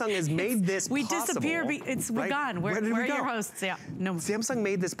 Samsung has made this possible. We disappear, we're gone. Where are your hosts? Yeah, no. Samsung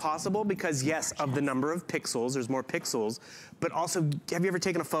made this possible because, yes, of the number of pixels, there's more pixels, but also, have you ever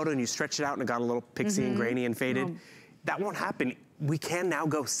taken a photo and you stretched it out and it got a little pixie and grainy and faded? That won't happen. We can now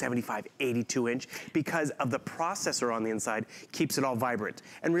go 75, 82-inch because of the processor on the inside keeps it all vibrant.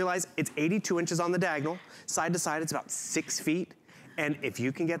 And realize it's 82 inches on the diagonal. Side to side, it's about 6 feet. And if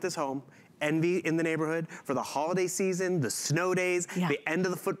you can get this home, envy in the neighborhood for the holiday season, the snow days, the end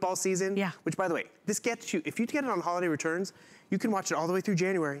of the football season, which by the way, this gets you, if you get it on holiday returns, you can watch it all the way through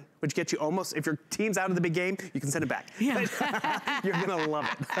January, which gets you almost, if your team's out of the big game, you can send it back. Yeah. You're gonna love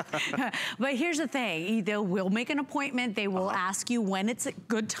it. But here's the thing, they will make an appointment, they will ask you when it's a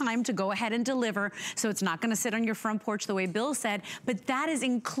good time to go ahead and deliver, so it's not gonna sit on your front porch the way Bill said, but that is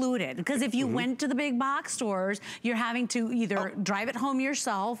included, because if you went to the big box stores, you're having to either drive it home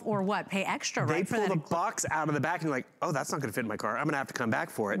yourself or what, pay extra, right? They pull the box out of the back and you're like, oh, that's not gonna fit in my car, I'm gonna have to come back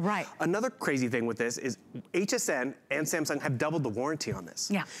for it. Right. Another crazy thing with this is HSN and Samsung have doubled the warranty on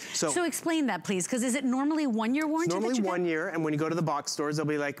this. Yeah. So explain that, please, because is it normally 1 year warranty? It's normally 1 year, and when you go to the box stores, they'll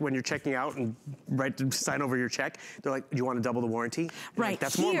be like, when you're checking out and sign over your check, they're like, do you want to double the warranty? Right. Like,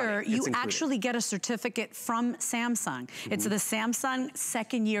 that's here, more money. you actually get a certificate from Samsung. It's the Samsung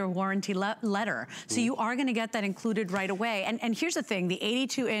second-year warranty letter. So you are going to get that included right away. And here's the thing, the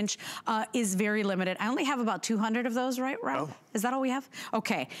 82-inch is very limited. I only have about 200 of those, right? Oh. Is that all we have?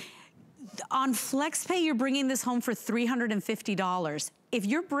 Okay. On FlexPay, you're bringing this home for $350. If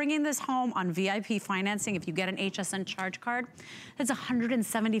you're bringing this home on VIP financing, if you get an HSN charge card, that's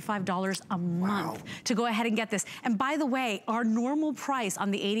 $175 a month to go ahead and get this. And by the way, our normal price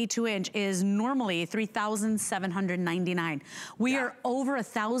on the 82-inch is normally $3,799. We are over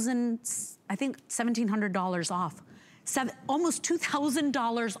 $1,000, I think $1,700 off. Almost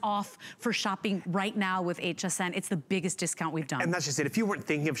 $2,000 off for shopping right now with HSN. It's the biggest discount we've done. And that's just it. If you weren't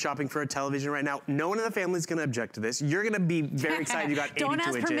thinking of shopping for a television right now, no one in the family is going to object to this. You're going to be very excited you got 82 inches.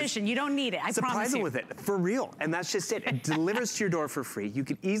 Don't ask permission. You don't need it. I promise you. Surprise them with it. For real. And that's just it. It delivers to your door for free. You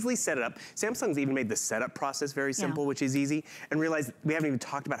can easily set it up. Samsung's even made the setup process very simple, which is easy. And realize we haven't even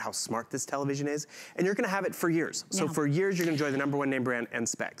talked about how smart this television is. And you're going to have it for years. So for years, you're going to enjoy the #1 name brand and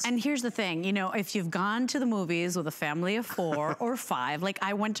specs. And here's the thing. You know, if you've gone to the movies with a family of 4 or 5, like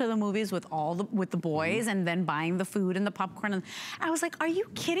I went to the movies with the boys and then buying the food and the popcorn, and I was like, are you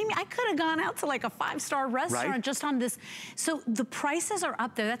kidding me? I could have gone out to like a 5-star restaurant just on this. So the prices are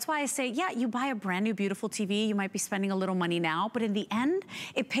up there. That's why I say, yeah, you buy a brand new beautiful TV, you might be spending a little money now, but in the end,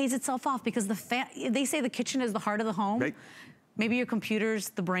 it pays itself off because they say the kitchen is the heart of the home. Right. Maybe your computer's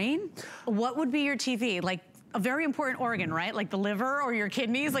the brain. What would be your TV? Like a very important organ, right? Like the liver or your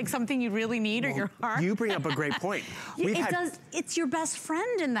kidneys, like something you really need, or your heart. You bring up a great point. It's your best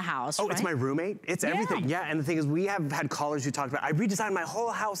friend in the house, right? It's my roommate. It's everything. Yeah, and the thing is, we have had callers who talked about, I redesigned my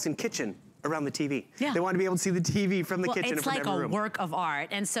whole house and kitchen. around the TV. Yeah. They want to be able to see the TV from the kitchen and from every room. It's like a work of art.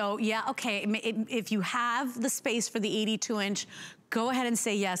 And so, yeah, okay, if you have the space for the 82-inch, go ahead and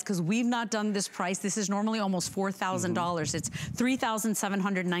say yes, because we've not done this price. This is normally almost $4,000. It's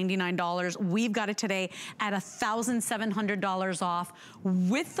 $3,799. We've got it today at $1,700 off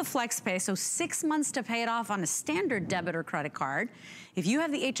with the FlexPay. So 6 months to pay it off on a standard debit or credit card. If you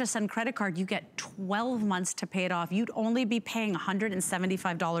have the HSN credit card, you get 12 months to pay it off. You'd only be paying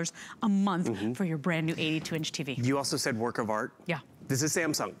 $175 a month for your brand new 82-inch TV. You also said work of art. Yeah. This is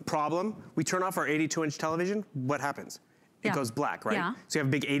Samsung. Problem, we turn off our 82-inch television, what happens? It goes black, right? Yeah. So you have a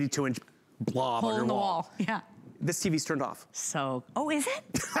big 82-inch blob on your wall. Yeah. This TV's turned off. So, oh, is it?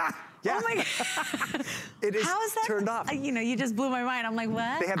 Yeah. Oh my God. It is How is that turned off. You know, you just blew my mind. I'm like,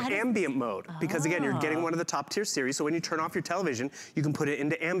 what? They have ambient mode because, again, you're getting one of the top tier series. So when you turn off your television, you can put it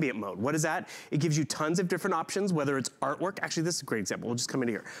into ambient mode. What is that? It gives you tons of different options, whether it's artwork. Actually, this is a great example. We'll just come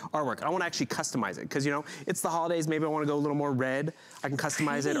into here. Artwork. I want to actually customize it because, you know, it's the holidays. Maybe I want to go a little more red. I can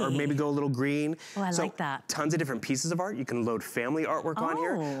customize it, or maybe go a little green. Oh, I like that. Tons of different pieces of art. You can load family artwork on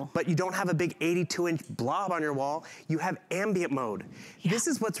here, but you don't have a big 82-inch blob on your wall. You have ambient mode. Yeah. This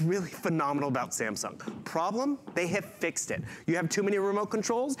is what's really phenomenal about Samsung. Problem, they have fixed it. You have too many remote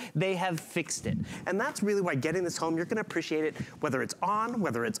controls, they have fixed it. And that's really why getting this home, you're gonna appreciate it, whether it's on,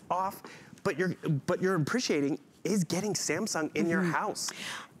 whether it's off, but you're appreciating is getting Samsung in your house.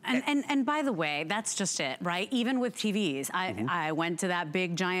 And by the way, that's just it, right? Even with TVs, I went to that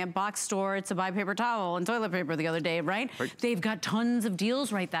big giant box store to buy paper towel and toilet paper the other day, right? They've got tons of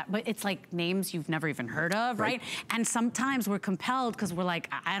deals right that, but it's like names you've never even heard of, right? And sometimes we're compelled because we're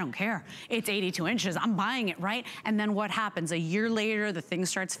like, I don't care. It's 82 inches, I'm buying it, right? And then what happens? A year later, the thing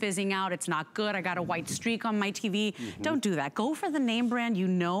starts fizzing out, it's not good, I got a white streak on my TV. Don't do that. Go for the name brand you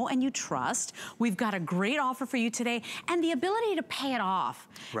know and you trust. We've got a great offer for you today and the ability to pay it off.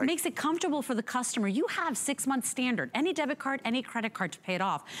 Makes it comfortable for the customer. You have 6 months standard, any debit card, any credit card to pay it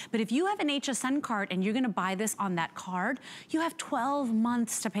off. But if you have an HSN card and you're gonna buy this on that card, you have 12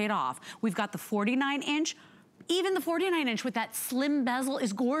 months to pay it off. We've got the 49-inch, even the 49-inch with that slim bezel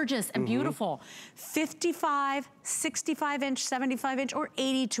is gorgeous and beautiful. 55, 65-inch, 75-inch, or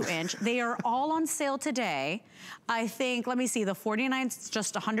 82-inch. They are all on sale today. I think, let me see, the 49's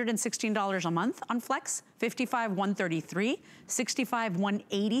just $116 a month on Flex. 55, $133. 65,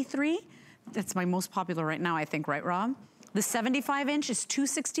 $183. That's my most popular right now, I think, right, Rob? The 75-inch is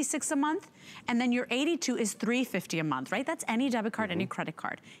 $266 a month, and then your 82 is $350 a month, right? That's any debit card, any credit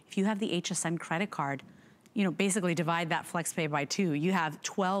card. If you have the HSN credit card, you know, basically divide that FlexPay by 2. You have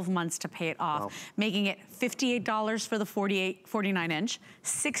 12 months to pay it off, making it $58 for the 49-inch,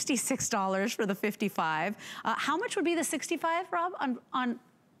 $66 for the 55. How much would be the 65, Rob, on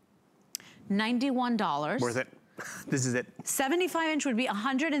 $91? Worth it. This is it. 75-inch would be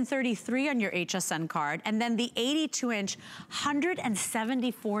 $133 on your HSN card, and then the 82-inch,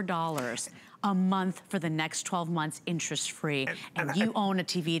 $174 a month for the next 12 months interest-free. And you own a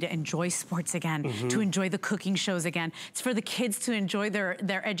TV to enjoy sports again, to enjoy the cooking shows again. It's for the kids to enjoy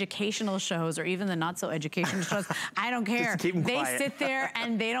their educational shows or even the not so educational shows. I don't care. They sit there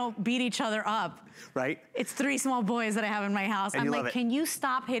and they don't beat each other up. Right? It's 3 small boys that I have in my house. I'm like, can you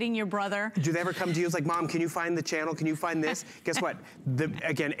stop hitting your brother? Do they ever come to you? It's like, Mom, can you find the channel? Can you find this? Guess what?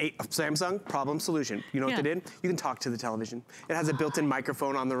 Again, Samsung, problem solution. You know what they did? You can talk to the television. It has a built-in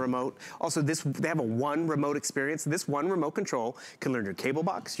microphone on the remote. Also, they have a one remote experience. This one remote control can learn your cable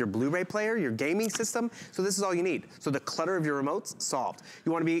box, your Blu-ray player, your gaming system. So this is all you need. So the clutter of your remotes, solved.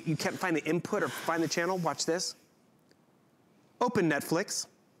 You can't find the input or find the channel? Watch this. Open Netflix.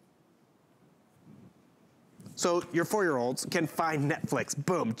 So your 4-year-olds can find Netflix,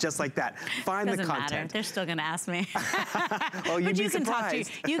 boom, just like that. Find the content. Doesn't matter. They're still going to ask me. Oh, you'd be surprised.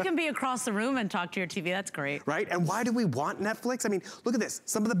 You can be across the room and talk to your TV. That's great. Right? And why do we want Netflix? I mean, look at this.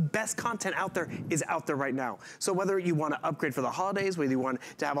 Some of the best content out there is out there right now. So whether you want to upgrade for the holidays, whether you want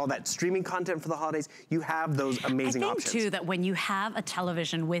to have all that streaming content for the holidays, you have those amazing options. I think, too, that when you have a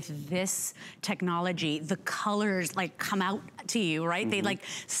television with this technology, the colors, like, come out to you, right? They, like,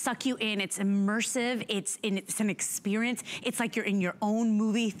 suck you in. It's immersive. It's an experience. It's like you're in your own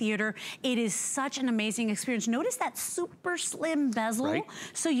movie theater. It is such an amazing experience. Notice that super slim bezel.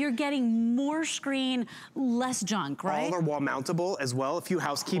 So you're getting more screen, less junk, right? All are wall mountable as well. A few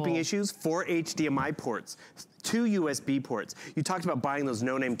housekeeping issues, 4 HDMI ports. 2 USB ports. You talked about buying those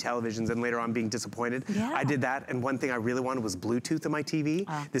no-name televisions and later on being disappointed. Yeah. I did that, and one thing I really wanted was Bluetooth in my TV.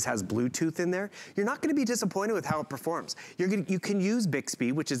 This has Bluetooth in there. You're not gonna be disappointed with how it performs. You can use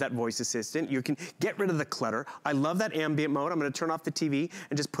Bixby, which is that voice assistant. You can get rid of the clutter. I love that ambient mode. I'm gonna turn off the TV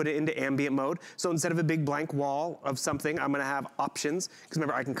and just put it into ambient mode. So instead of a big blank wall of something, I'm gonna have options. Because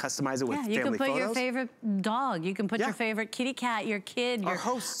remember, I can customize it with family photos. You can put your favorite dog. You can put your favorite kitty cat, your kid, your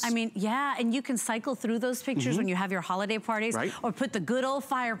hosts. I mean, yeah, and you can cycle through those pictures when you have your holiday parties, or put the good old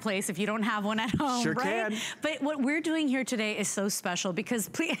fireplace if you don't have one at home, Sure right? can. But what we're doing here today is so special because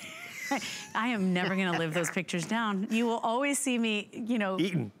please, I am never gonna live those pictures down. You will always see me, you know,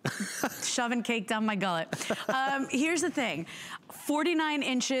 eating, shoving cake down my gullet. Here's the thing, 49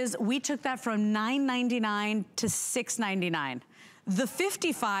 inches, we took that from $9.99 to $6.99. The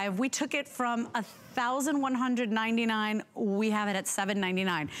 55, we took it from $1,199, we have it at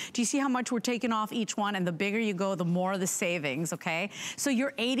 $7.99. Do you see how much we're taking off each one? And the bigger you go, the more the savings, okay? So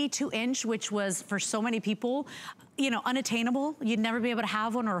your 82-inch, which was for so many people, you know, unattainable, you'd never be able to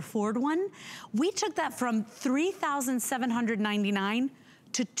have one or afford one. We took that from $3,799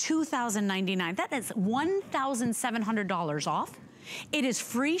 to $2,099. That is $1,700 off. It is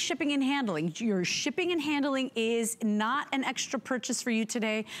free shipping and handling. Your shipping and handling is not an extra purchase for you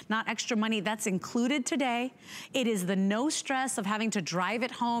today, not extra money. That's included today. It is the no stress of having to drive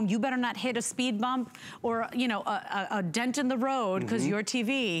it home. You better not hit a speed bump or, you know, a dent in the road because your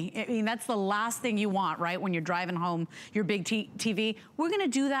TV, I mean, that's the last thing you want, right? When you're driving home your big TV. We're gonna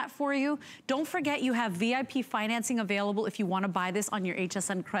do that for you. Don't forget you have VIP financing available if you wanna buy this on your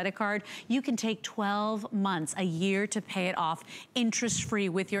HSN credit card. You can take 12 months, a year to pay it off interest-free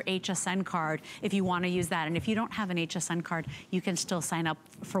with your HSN card if you want to use that. And if you don't have an HSN card, you can still sign up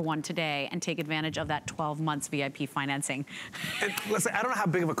for one today and take advantage of that 12 months VIP financing. And listen, I don't know how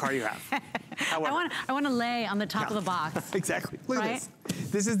big of a car you have. However, I want to lay on the top of the box. Exactly. Look at this.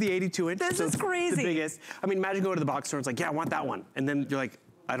 This is the 82-inch. This is crazy. The biggest. I mean, imagine going to the box store and it's like, yeah, I want that one. And then you're like,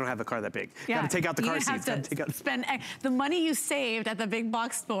 I don't have a car that big. Gotta take out the car seats. Spend the money you saved at the big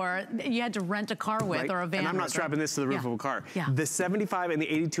box store, you had to rent a car with or a van. And I'm not strapping this to the roof of a car. The 75 and the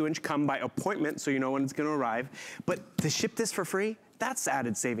 82-inch come by appointment, so you know when it's gonna arrive. But to ship this for free, that's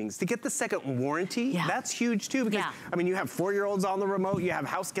added savings. To get the second warranty, that's huge too, because I mean, you have 4-year-olds on the remote, you have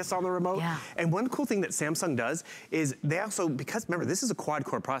house guests on the remote. And one cool thing that Samsung does is they also, because remember, this is a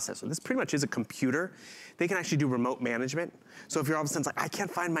quad-core processor. This pretty much is a computer. They can actually do remote management. So if you're all of a sudden like, I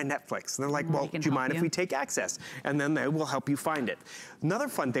can't find my Netflix. And they're like, well, do you mind if we take access? And then they will help you find it. Another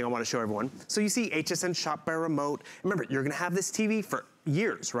fun thing I want to show everyone. So you see HSN Shop by Remote. Remember, you're gonna have this TV for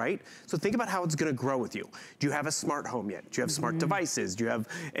years, right? So think about how it's gonna grow with you. Do you have a smart home yet? Do you have smart devices? Do you have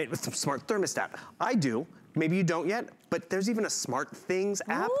a smart thermostat? I do. Maybe you don't yet, but there's even a Smart Things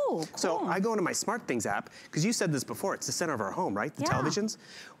app. Ooh, cool. So I go into my Smart Things app, because you said this before, it's the center of our home, right? The televisions.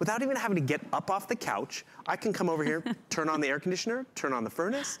 Without even having to get up off the couch, I can come over here, turn on the air conditioner, turn on the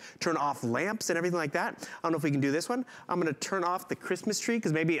furnace, turn off lamps and everything like that. I don't know if we can do this one. I'm gonna turn off the Christmas tree,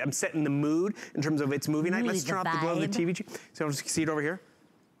 because maybe I'm setting the mood in terms of it's movie night. Let's turn off the glow of the TV tree. So I'll just see it over here.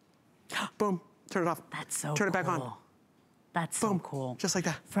 Boom, turn it off. That's so cool. Turn it back on. That's so cool. Just like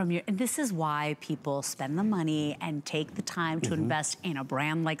that. And this is why people spend the money and take the time to invest in a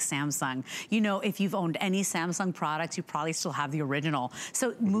brand like Samsung. You know, if you've owned any Samsung products, you probably still have the original.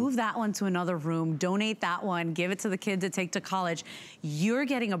 So move that one to another room, donate that one, give it to the kid to take to college. You're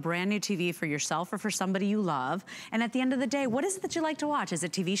getting a brand new TV for yourself or for somebody you love. And at the end of the day, what is it that you like to watch? Is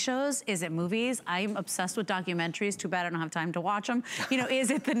it TV shows? Is it movies? I'm obsessed with documentaries. Too bad I don't have time to watch them. You know,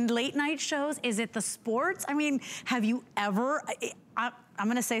 is it the late night shows? Is it the sports? I mean, have you ever I'm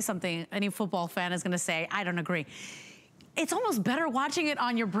gonna say something any football fan is gonna say, I don't agree. It's almost better watching it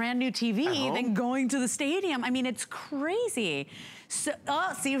on your brand new TV than going to the stadium. I mean, it's crazy. So,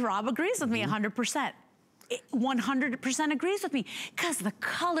 see, Rob agrees with me 100%. 100% agrees with me, because the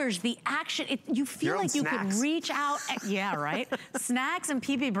colors, the action, you feel like you could reach out. Yeah, right? Snacks and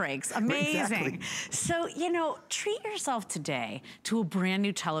pee-pee breaks, amazing. Exactly. So, you know, treat yourself today to a brand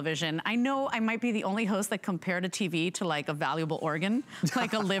new television. I know I might be the only host that compared a TV to like a valuable organ,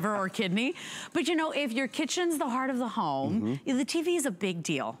 like a liver or kidney. But you know, if your kitchen's the heart of the home, the TV is a big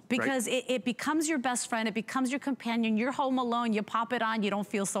deal, because it becomes your best friend, it becomes your companion. You're home alone, you pop it on, you don't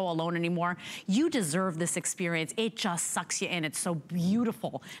feel so alone anymore. You deserve this experience. It just sucks you in. It's so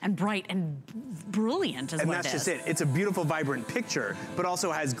beautiful and bright and brilliant is what it is. And that's just it. It's a beautiful, vibrant picture, but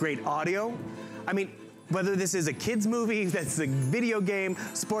also has great audio. I mean, whether this is a kid's movie, that's a video game,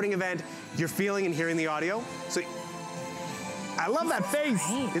 sporting event, you're feeling and hearing the audio. So I love that face.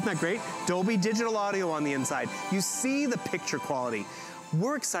 Isn't that great? Dolby Digital Audio on the inside. You see the picture quality.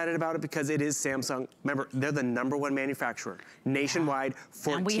 We're excited about it because it is Samsung. Remember, they're the #1 manufacturer nationwide,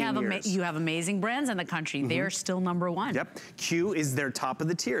 14 years. You have amazing brands in the country. They're still #1. Yep. Q is their top of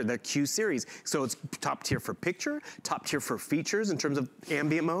the tier, the Q series. So it's top tier for picture, top tier for features in terms of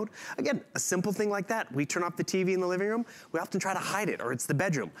ambient mode. Again, a simple thing like that. We turn off the TV in the living room. We often try to hide it, or it's the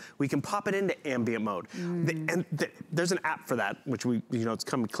bedroom. We can pop it into ambient mode. There's an app for that, which it's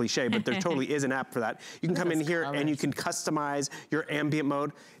come cliche, but there totally is an app for that. You can come in here and you can customize your ambient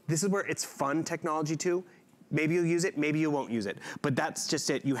mode. This is where it's fun technology too. Maybe you'll use it, maybe you won't use it. But that's just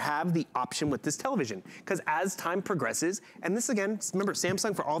it. You have the option with this television. Because as time progresses, and this again, remember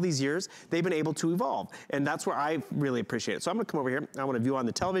Samsung for all these years, they've been able to evolve. And that's where I really appreciate it. So I'm gonna come over here. I wanna view on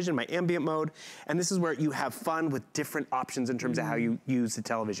the television, my ambient mode. And this is where you have fun with different options in terms of how you use the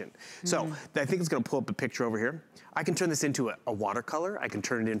television. So I think it's gonna pull up a picture over here. I can turn this into a watercolor. I can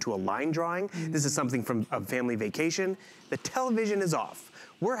turn it into a line drawing. This is something from a family vacation. The television is off.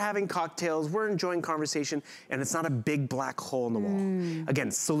 We're having cocktails, we're enjoying conversation, and it's not a big black hole in the wall. Again,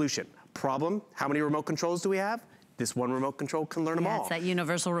 solution. Problem, how many remote controls do we have? This one remote control can learn them all. It's that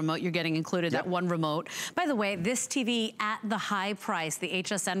universal remote you're getting included, that one remote. By the way, this TV at the high price, the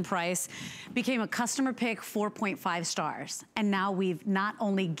HSN price, became a customer pick 4.5 stars. And now we've not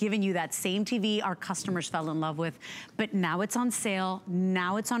only given you that same TV our customers fell in love with, but now it's on sale,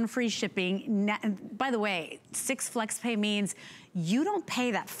 now it's on free shipping. By the way, 6 FlexPay means you don't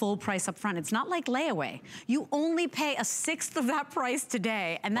pay that full price up front. It's not like layaway. You only pay 1/6 of that price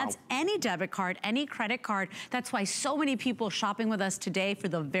today, and that's any debit card, any credit card. That's why so many people shopping with us today for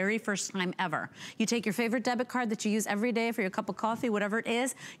the very first time ever. You take your favorite debit card that you use every day for your cup of coffee, whatever it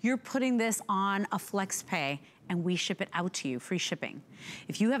is, you're putting this on a FlexPay, and we ship it out to you, free shipping.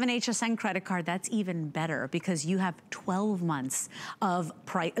 If you have an HSN credit card, that's even better because you have 12 months of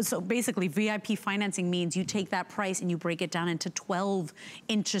price. So basically VIP financing means you take that price and you break it down into 12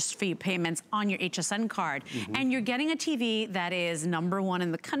 interest-free payments on your HSN card. And you're getting a TV that is #1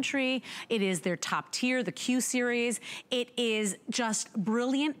 in the country. It is their top tier, the Q series. It is just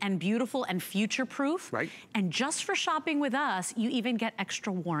brilliant and beautiful and future-proof. Right. And just for shopping with us, you even get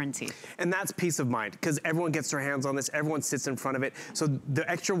extra warranty. And that's peace of mind because everyone gets their hands on this, everyone sits in front of it. So the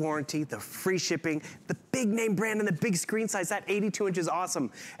extra warranty, the free shipping, the big name brand and the big screen size, that 82 inch is awesome.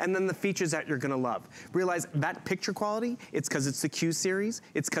 And then the features that you're gonna love. Realize that picture quality, it's because it's the Q series,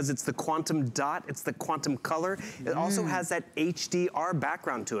 it's because it's the quantum dot, it's the quantum color. It also has that HDR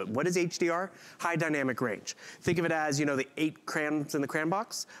background to it. What is HDR? High dynamic range. Think of it as, the 8 crayons in the crayon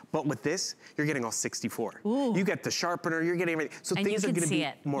box, but with this, you're getting all 64. You get the sharpener, you're getting everything. So things are gonna be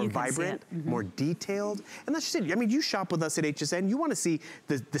more vibrant, more detailed, and that's just it. I mean, you shop with us at HSN, you wanna see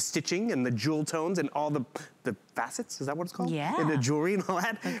the stitching and the jewel tones and all the facets, is that what it's called? Yeah. And the jewelry and all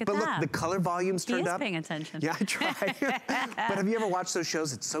that. But look, the color volume's turned up. He is paying attention. Yeah, I try. But have you ever watched those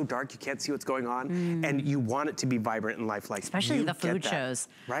shows? It's so dark, you can't see what's going on, and you want it to be vibrant and lifelike. Especially the food shows.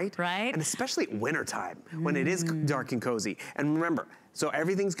 Right? Right. And especially at wintertime, when it is dark and cozy. And remember, so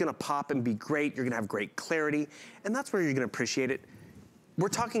everything's gonna pop and be great, you're gonna have great clarity, and that's where you're gonna appreciate it. We're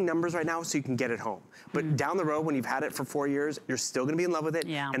talking numbers right now so you can get it home. But down the road, when you've had it for 4 years, you're still gonna be in love with it.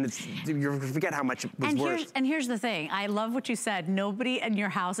 Yeah. And you forget how much it was worth. And here's the thing. I love what you said. Nobody in your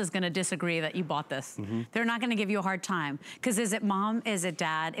house is gonna disagree that you bought this. They're not gonna give you a hard time. Because is it mom? Is it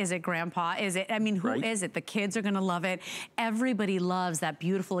dad? Is it grandpa? Is it, who is it? The kids are gonna love it. Everybody loves that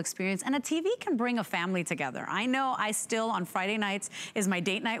beautiful experience. And a TV can bring a family together. I know I still, on Friday nights, is my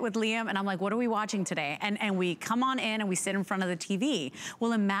date night with Liam. And I'm like, what are we watching today? And we come on in and we sit in front of the TV.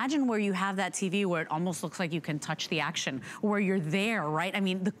 Well, imagine where you have that TV where it almost looks like you can touch the action, where you're there, right? I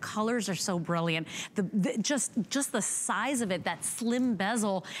mean, the colors are so brilliant. Just the size of it, that slim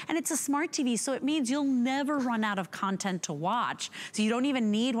bezel, and it's a smart TV, so it means you'll never run out of content to watch. So you don't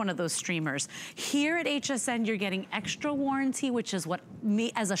even need one of those streamers. Here at HSN, you're getting extra warranty, which is what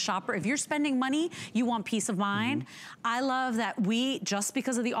me as a shopper, if you're spending money, you want peace of mind. I love that just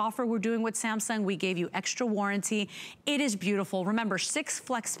because of the offer we're doing with Samsung, we gave you extra warranty. It is beautiful. Remember, 6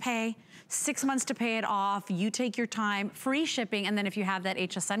 FlexPay, 6 months to pay it off. You take your time, free shipping, and then if you have that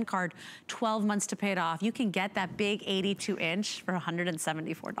HSN card, 12 months to pay it off. You can get that big 82 inch for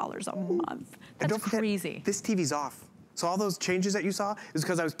 $174 a month. That's crazy. This TV's off. So all those changes that you saw is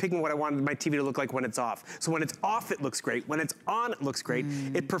because I was picking what I wanted my TV to look like when it's off. So when it's off, it looks great. When it's on, it looks great.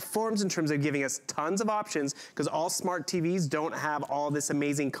 It performs in terms of giving us tons of options because all smart TVs don't have all this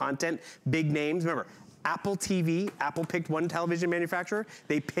amazing content, big names. Remember, Apple TV, Apple picked one television manufacturer.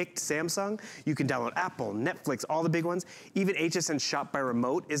 They picked Samsung. You can download Apple, Netflix, all the big ones. Even HSN Shop by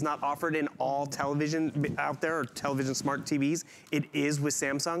Remote is not offered in all television out there or television smart TVs. It is with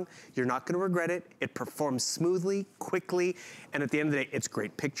Samsung. You're not gonna regret it. It performs smoothly, quickly, and at the end of the day, it's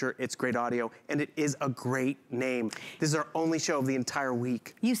great picture, it's great audio, and it is a great name. This is our only show of the entire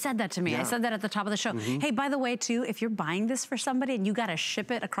week. You said that to me. Yeah. I said that at the top of the show. Hey, by the way, too, if you're buying this for somebody and you gotta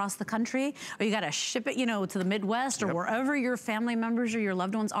ship it across the country, or you gotta ship it, you know, to the Midwest or wherever your family members or your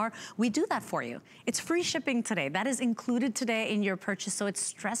loved ones are, we do that for you. It's free shipping today. That is included today in your purchase, so it's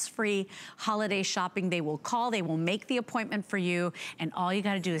stress-free holiday shopping. They will call, they will make the appointment for you, and all you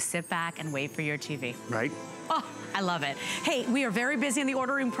gotta do is sit back and wait for your TV. Right? Oh, I love it. Hey, we are very busy in the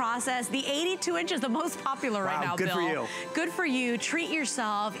ordering process. The 82 inch is the most popular right now, good Bill. for you. Good for you. Treat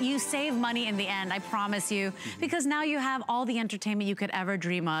yourself. You save money in the end, I promise you, because now you have all the entertainment you could ever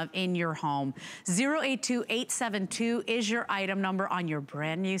dream of in your home. 082872 is your item number on your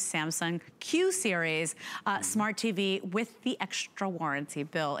brand new Samsung Q Series smart TV with the extra warranty,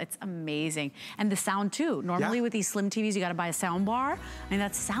 Bill. It's amazing. And the sound too. Normally with these slim TVs, you gotta buy a sound bar. I mean,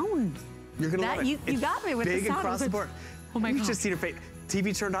 that's sound. You're gonna love it. You got me with the sound. Big across the board. Oh my God. God. You just see your face.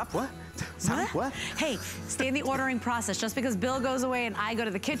 TV turned off, what? Sound, what? Hey, stay in the ordering process. Just because Bill goes away and I go to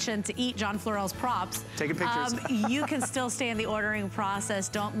the kitchen to eat John Florell's props. Taking pictures. You can still stay in the ordering process.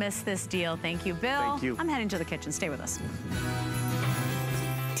 Don't miss this deal. Thank you, Bill. Thank you. I'm heading to the kitchen. Stay with us.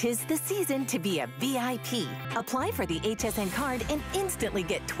 'Tis the season to be a VIP. Apply for the HSN card and instantly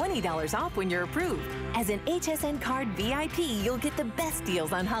get $20 off when you're approved. As an HSN card VIP, you'll get the best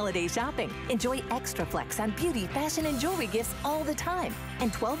deals on holiday shopping. Enjoy extra flex on beauty, fashion, and jewelry gifts all the time.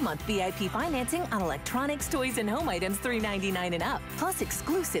 And 12-month VIP financing on electronics, toys, and home items $3.99 and up. Plus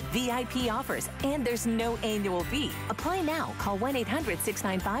exclusive VIP offers. And there's no annual fee. Apply now. Call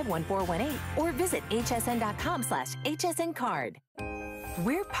 1-800-695-1418 or visit hsn.com/HSN card.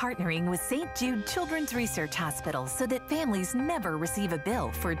 We're partnering with St. Jude Children's Research Hospital so that families never receive a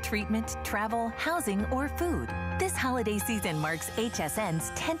bill for treatment, travel, housing, or food. This holiday season marks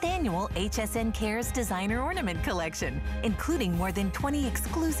HSN's 10th annual HSN Cares Designer Ornament Collection, including more than 20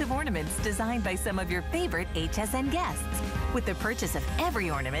 exclusive ornaments designed by some of your favorite HSN guests. With the purchase of every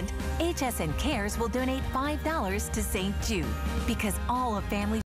ornament, HSN Cares will donate $5 to St. Jude, because all of family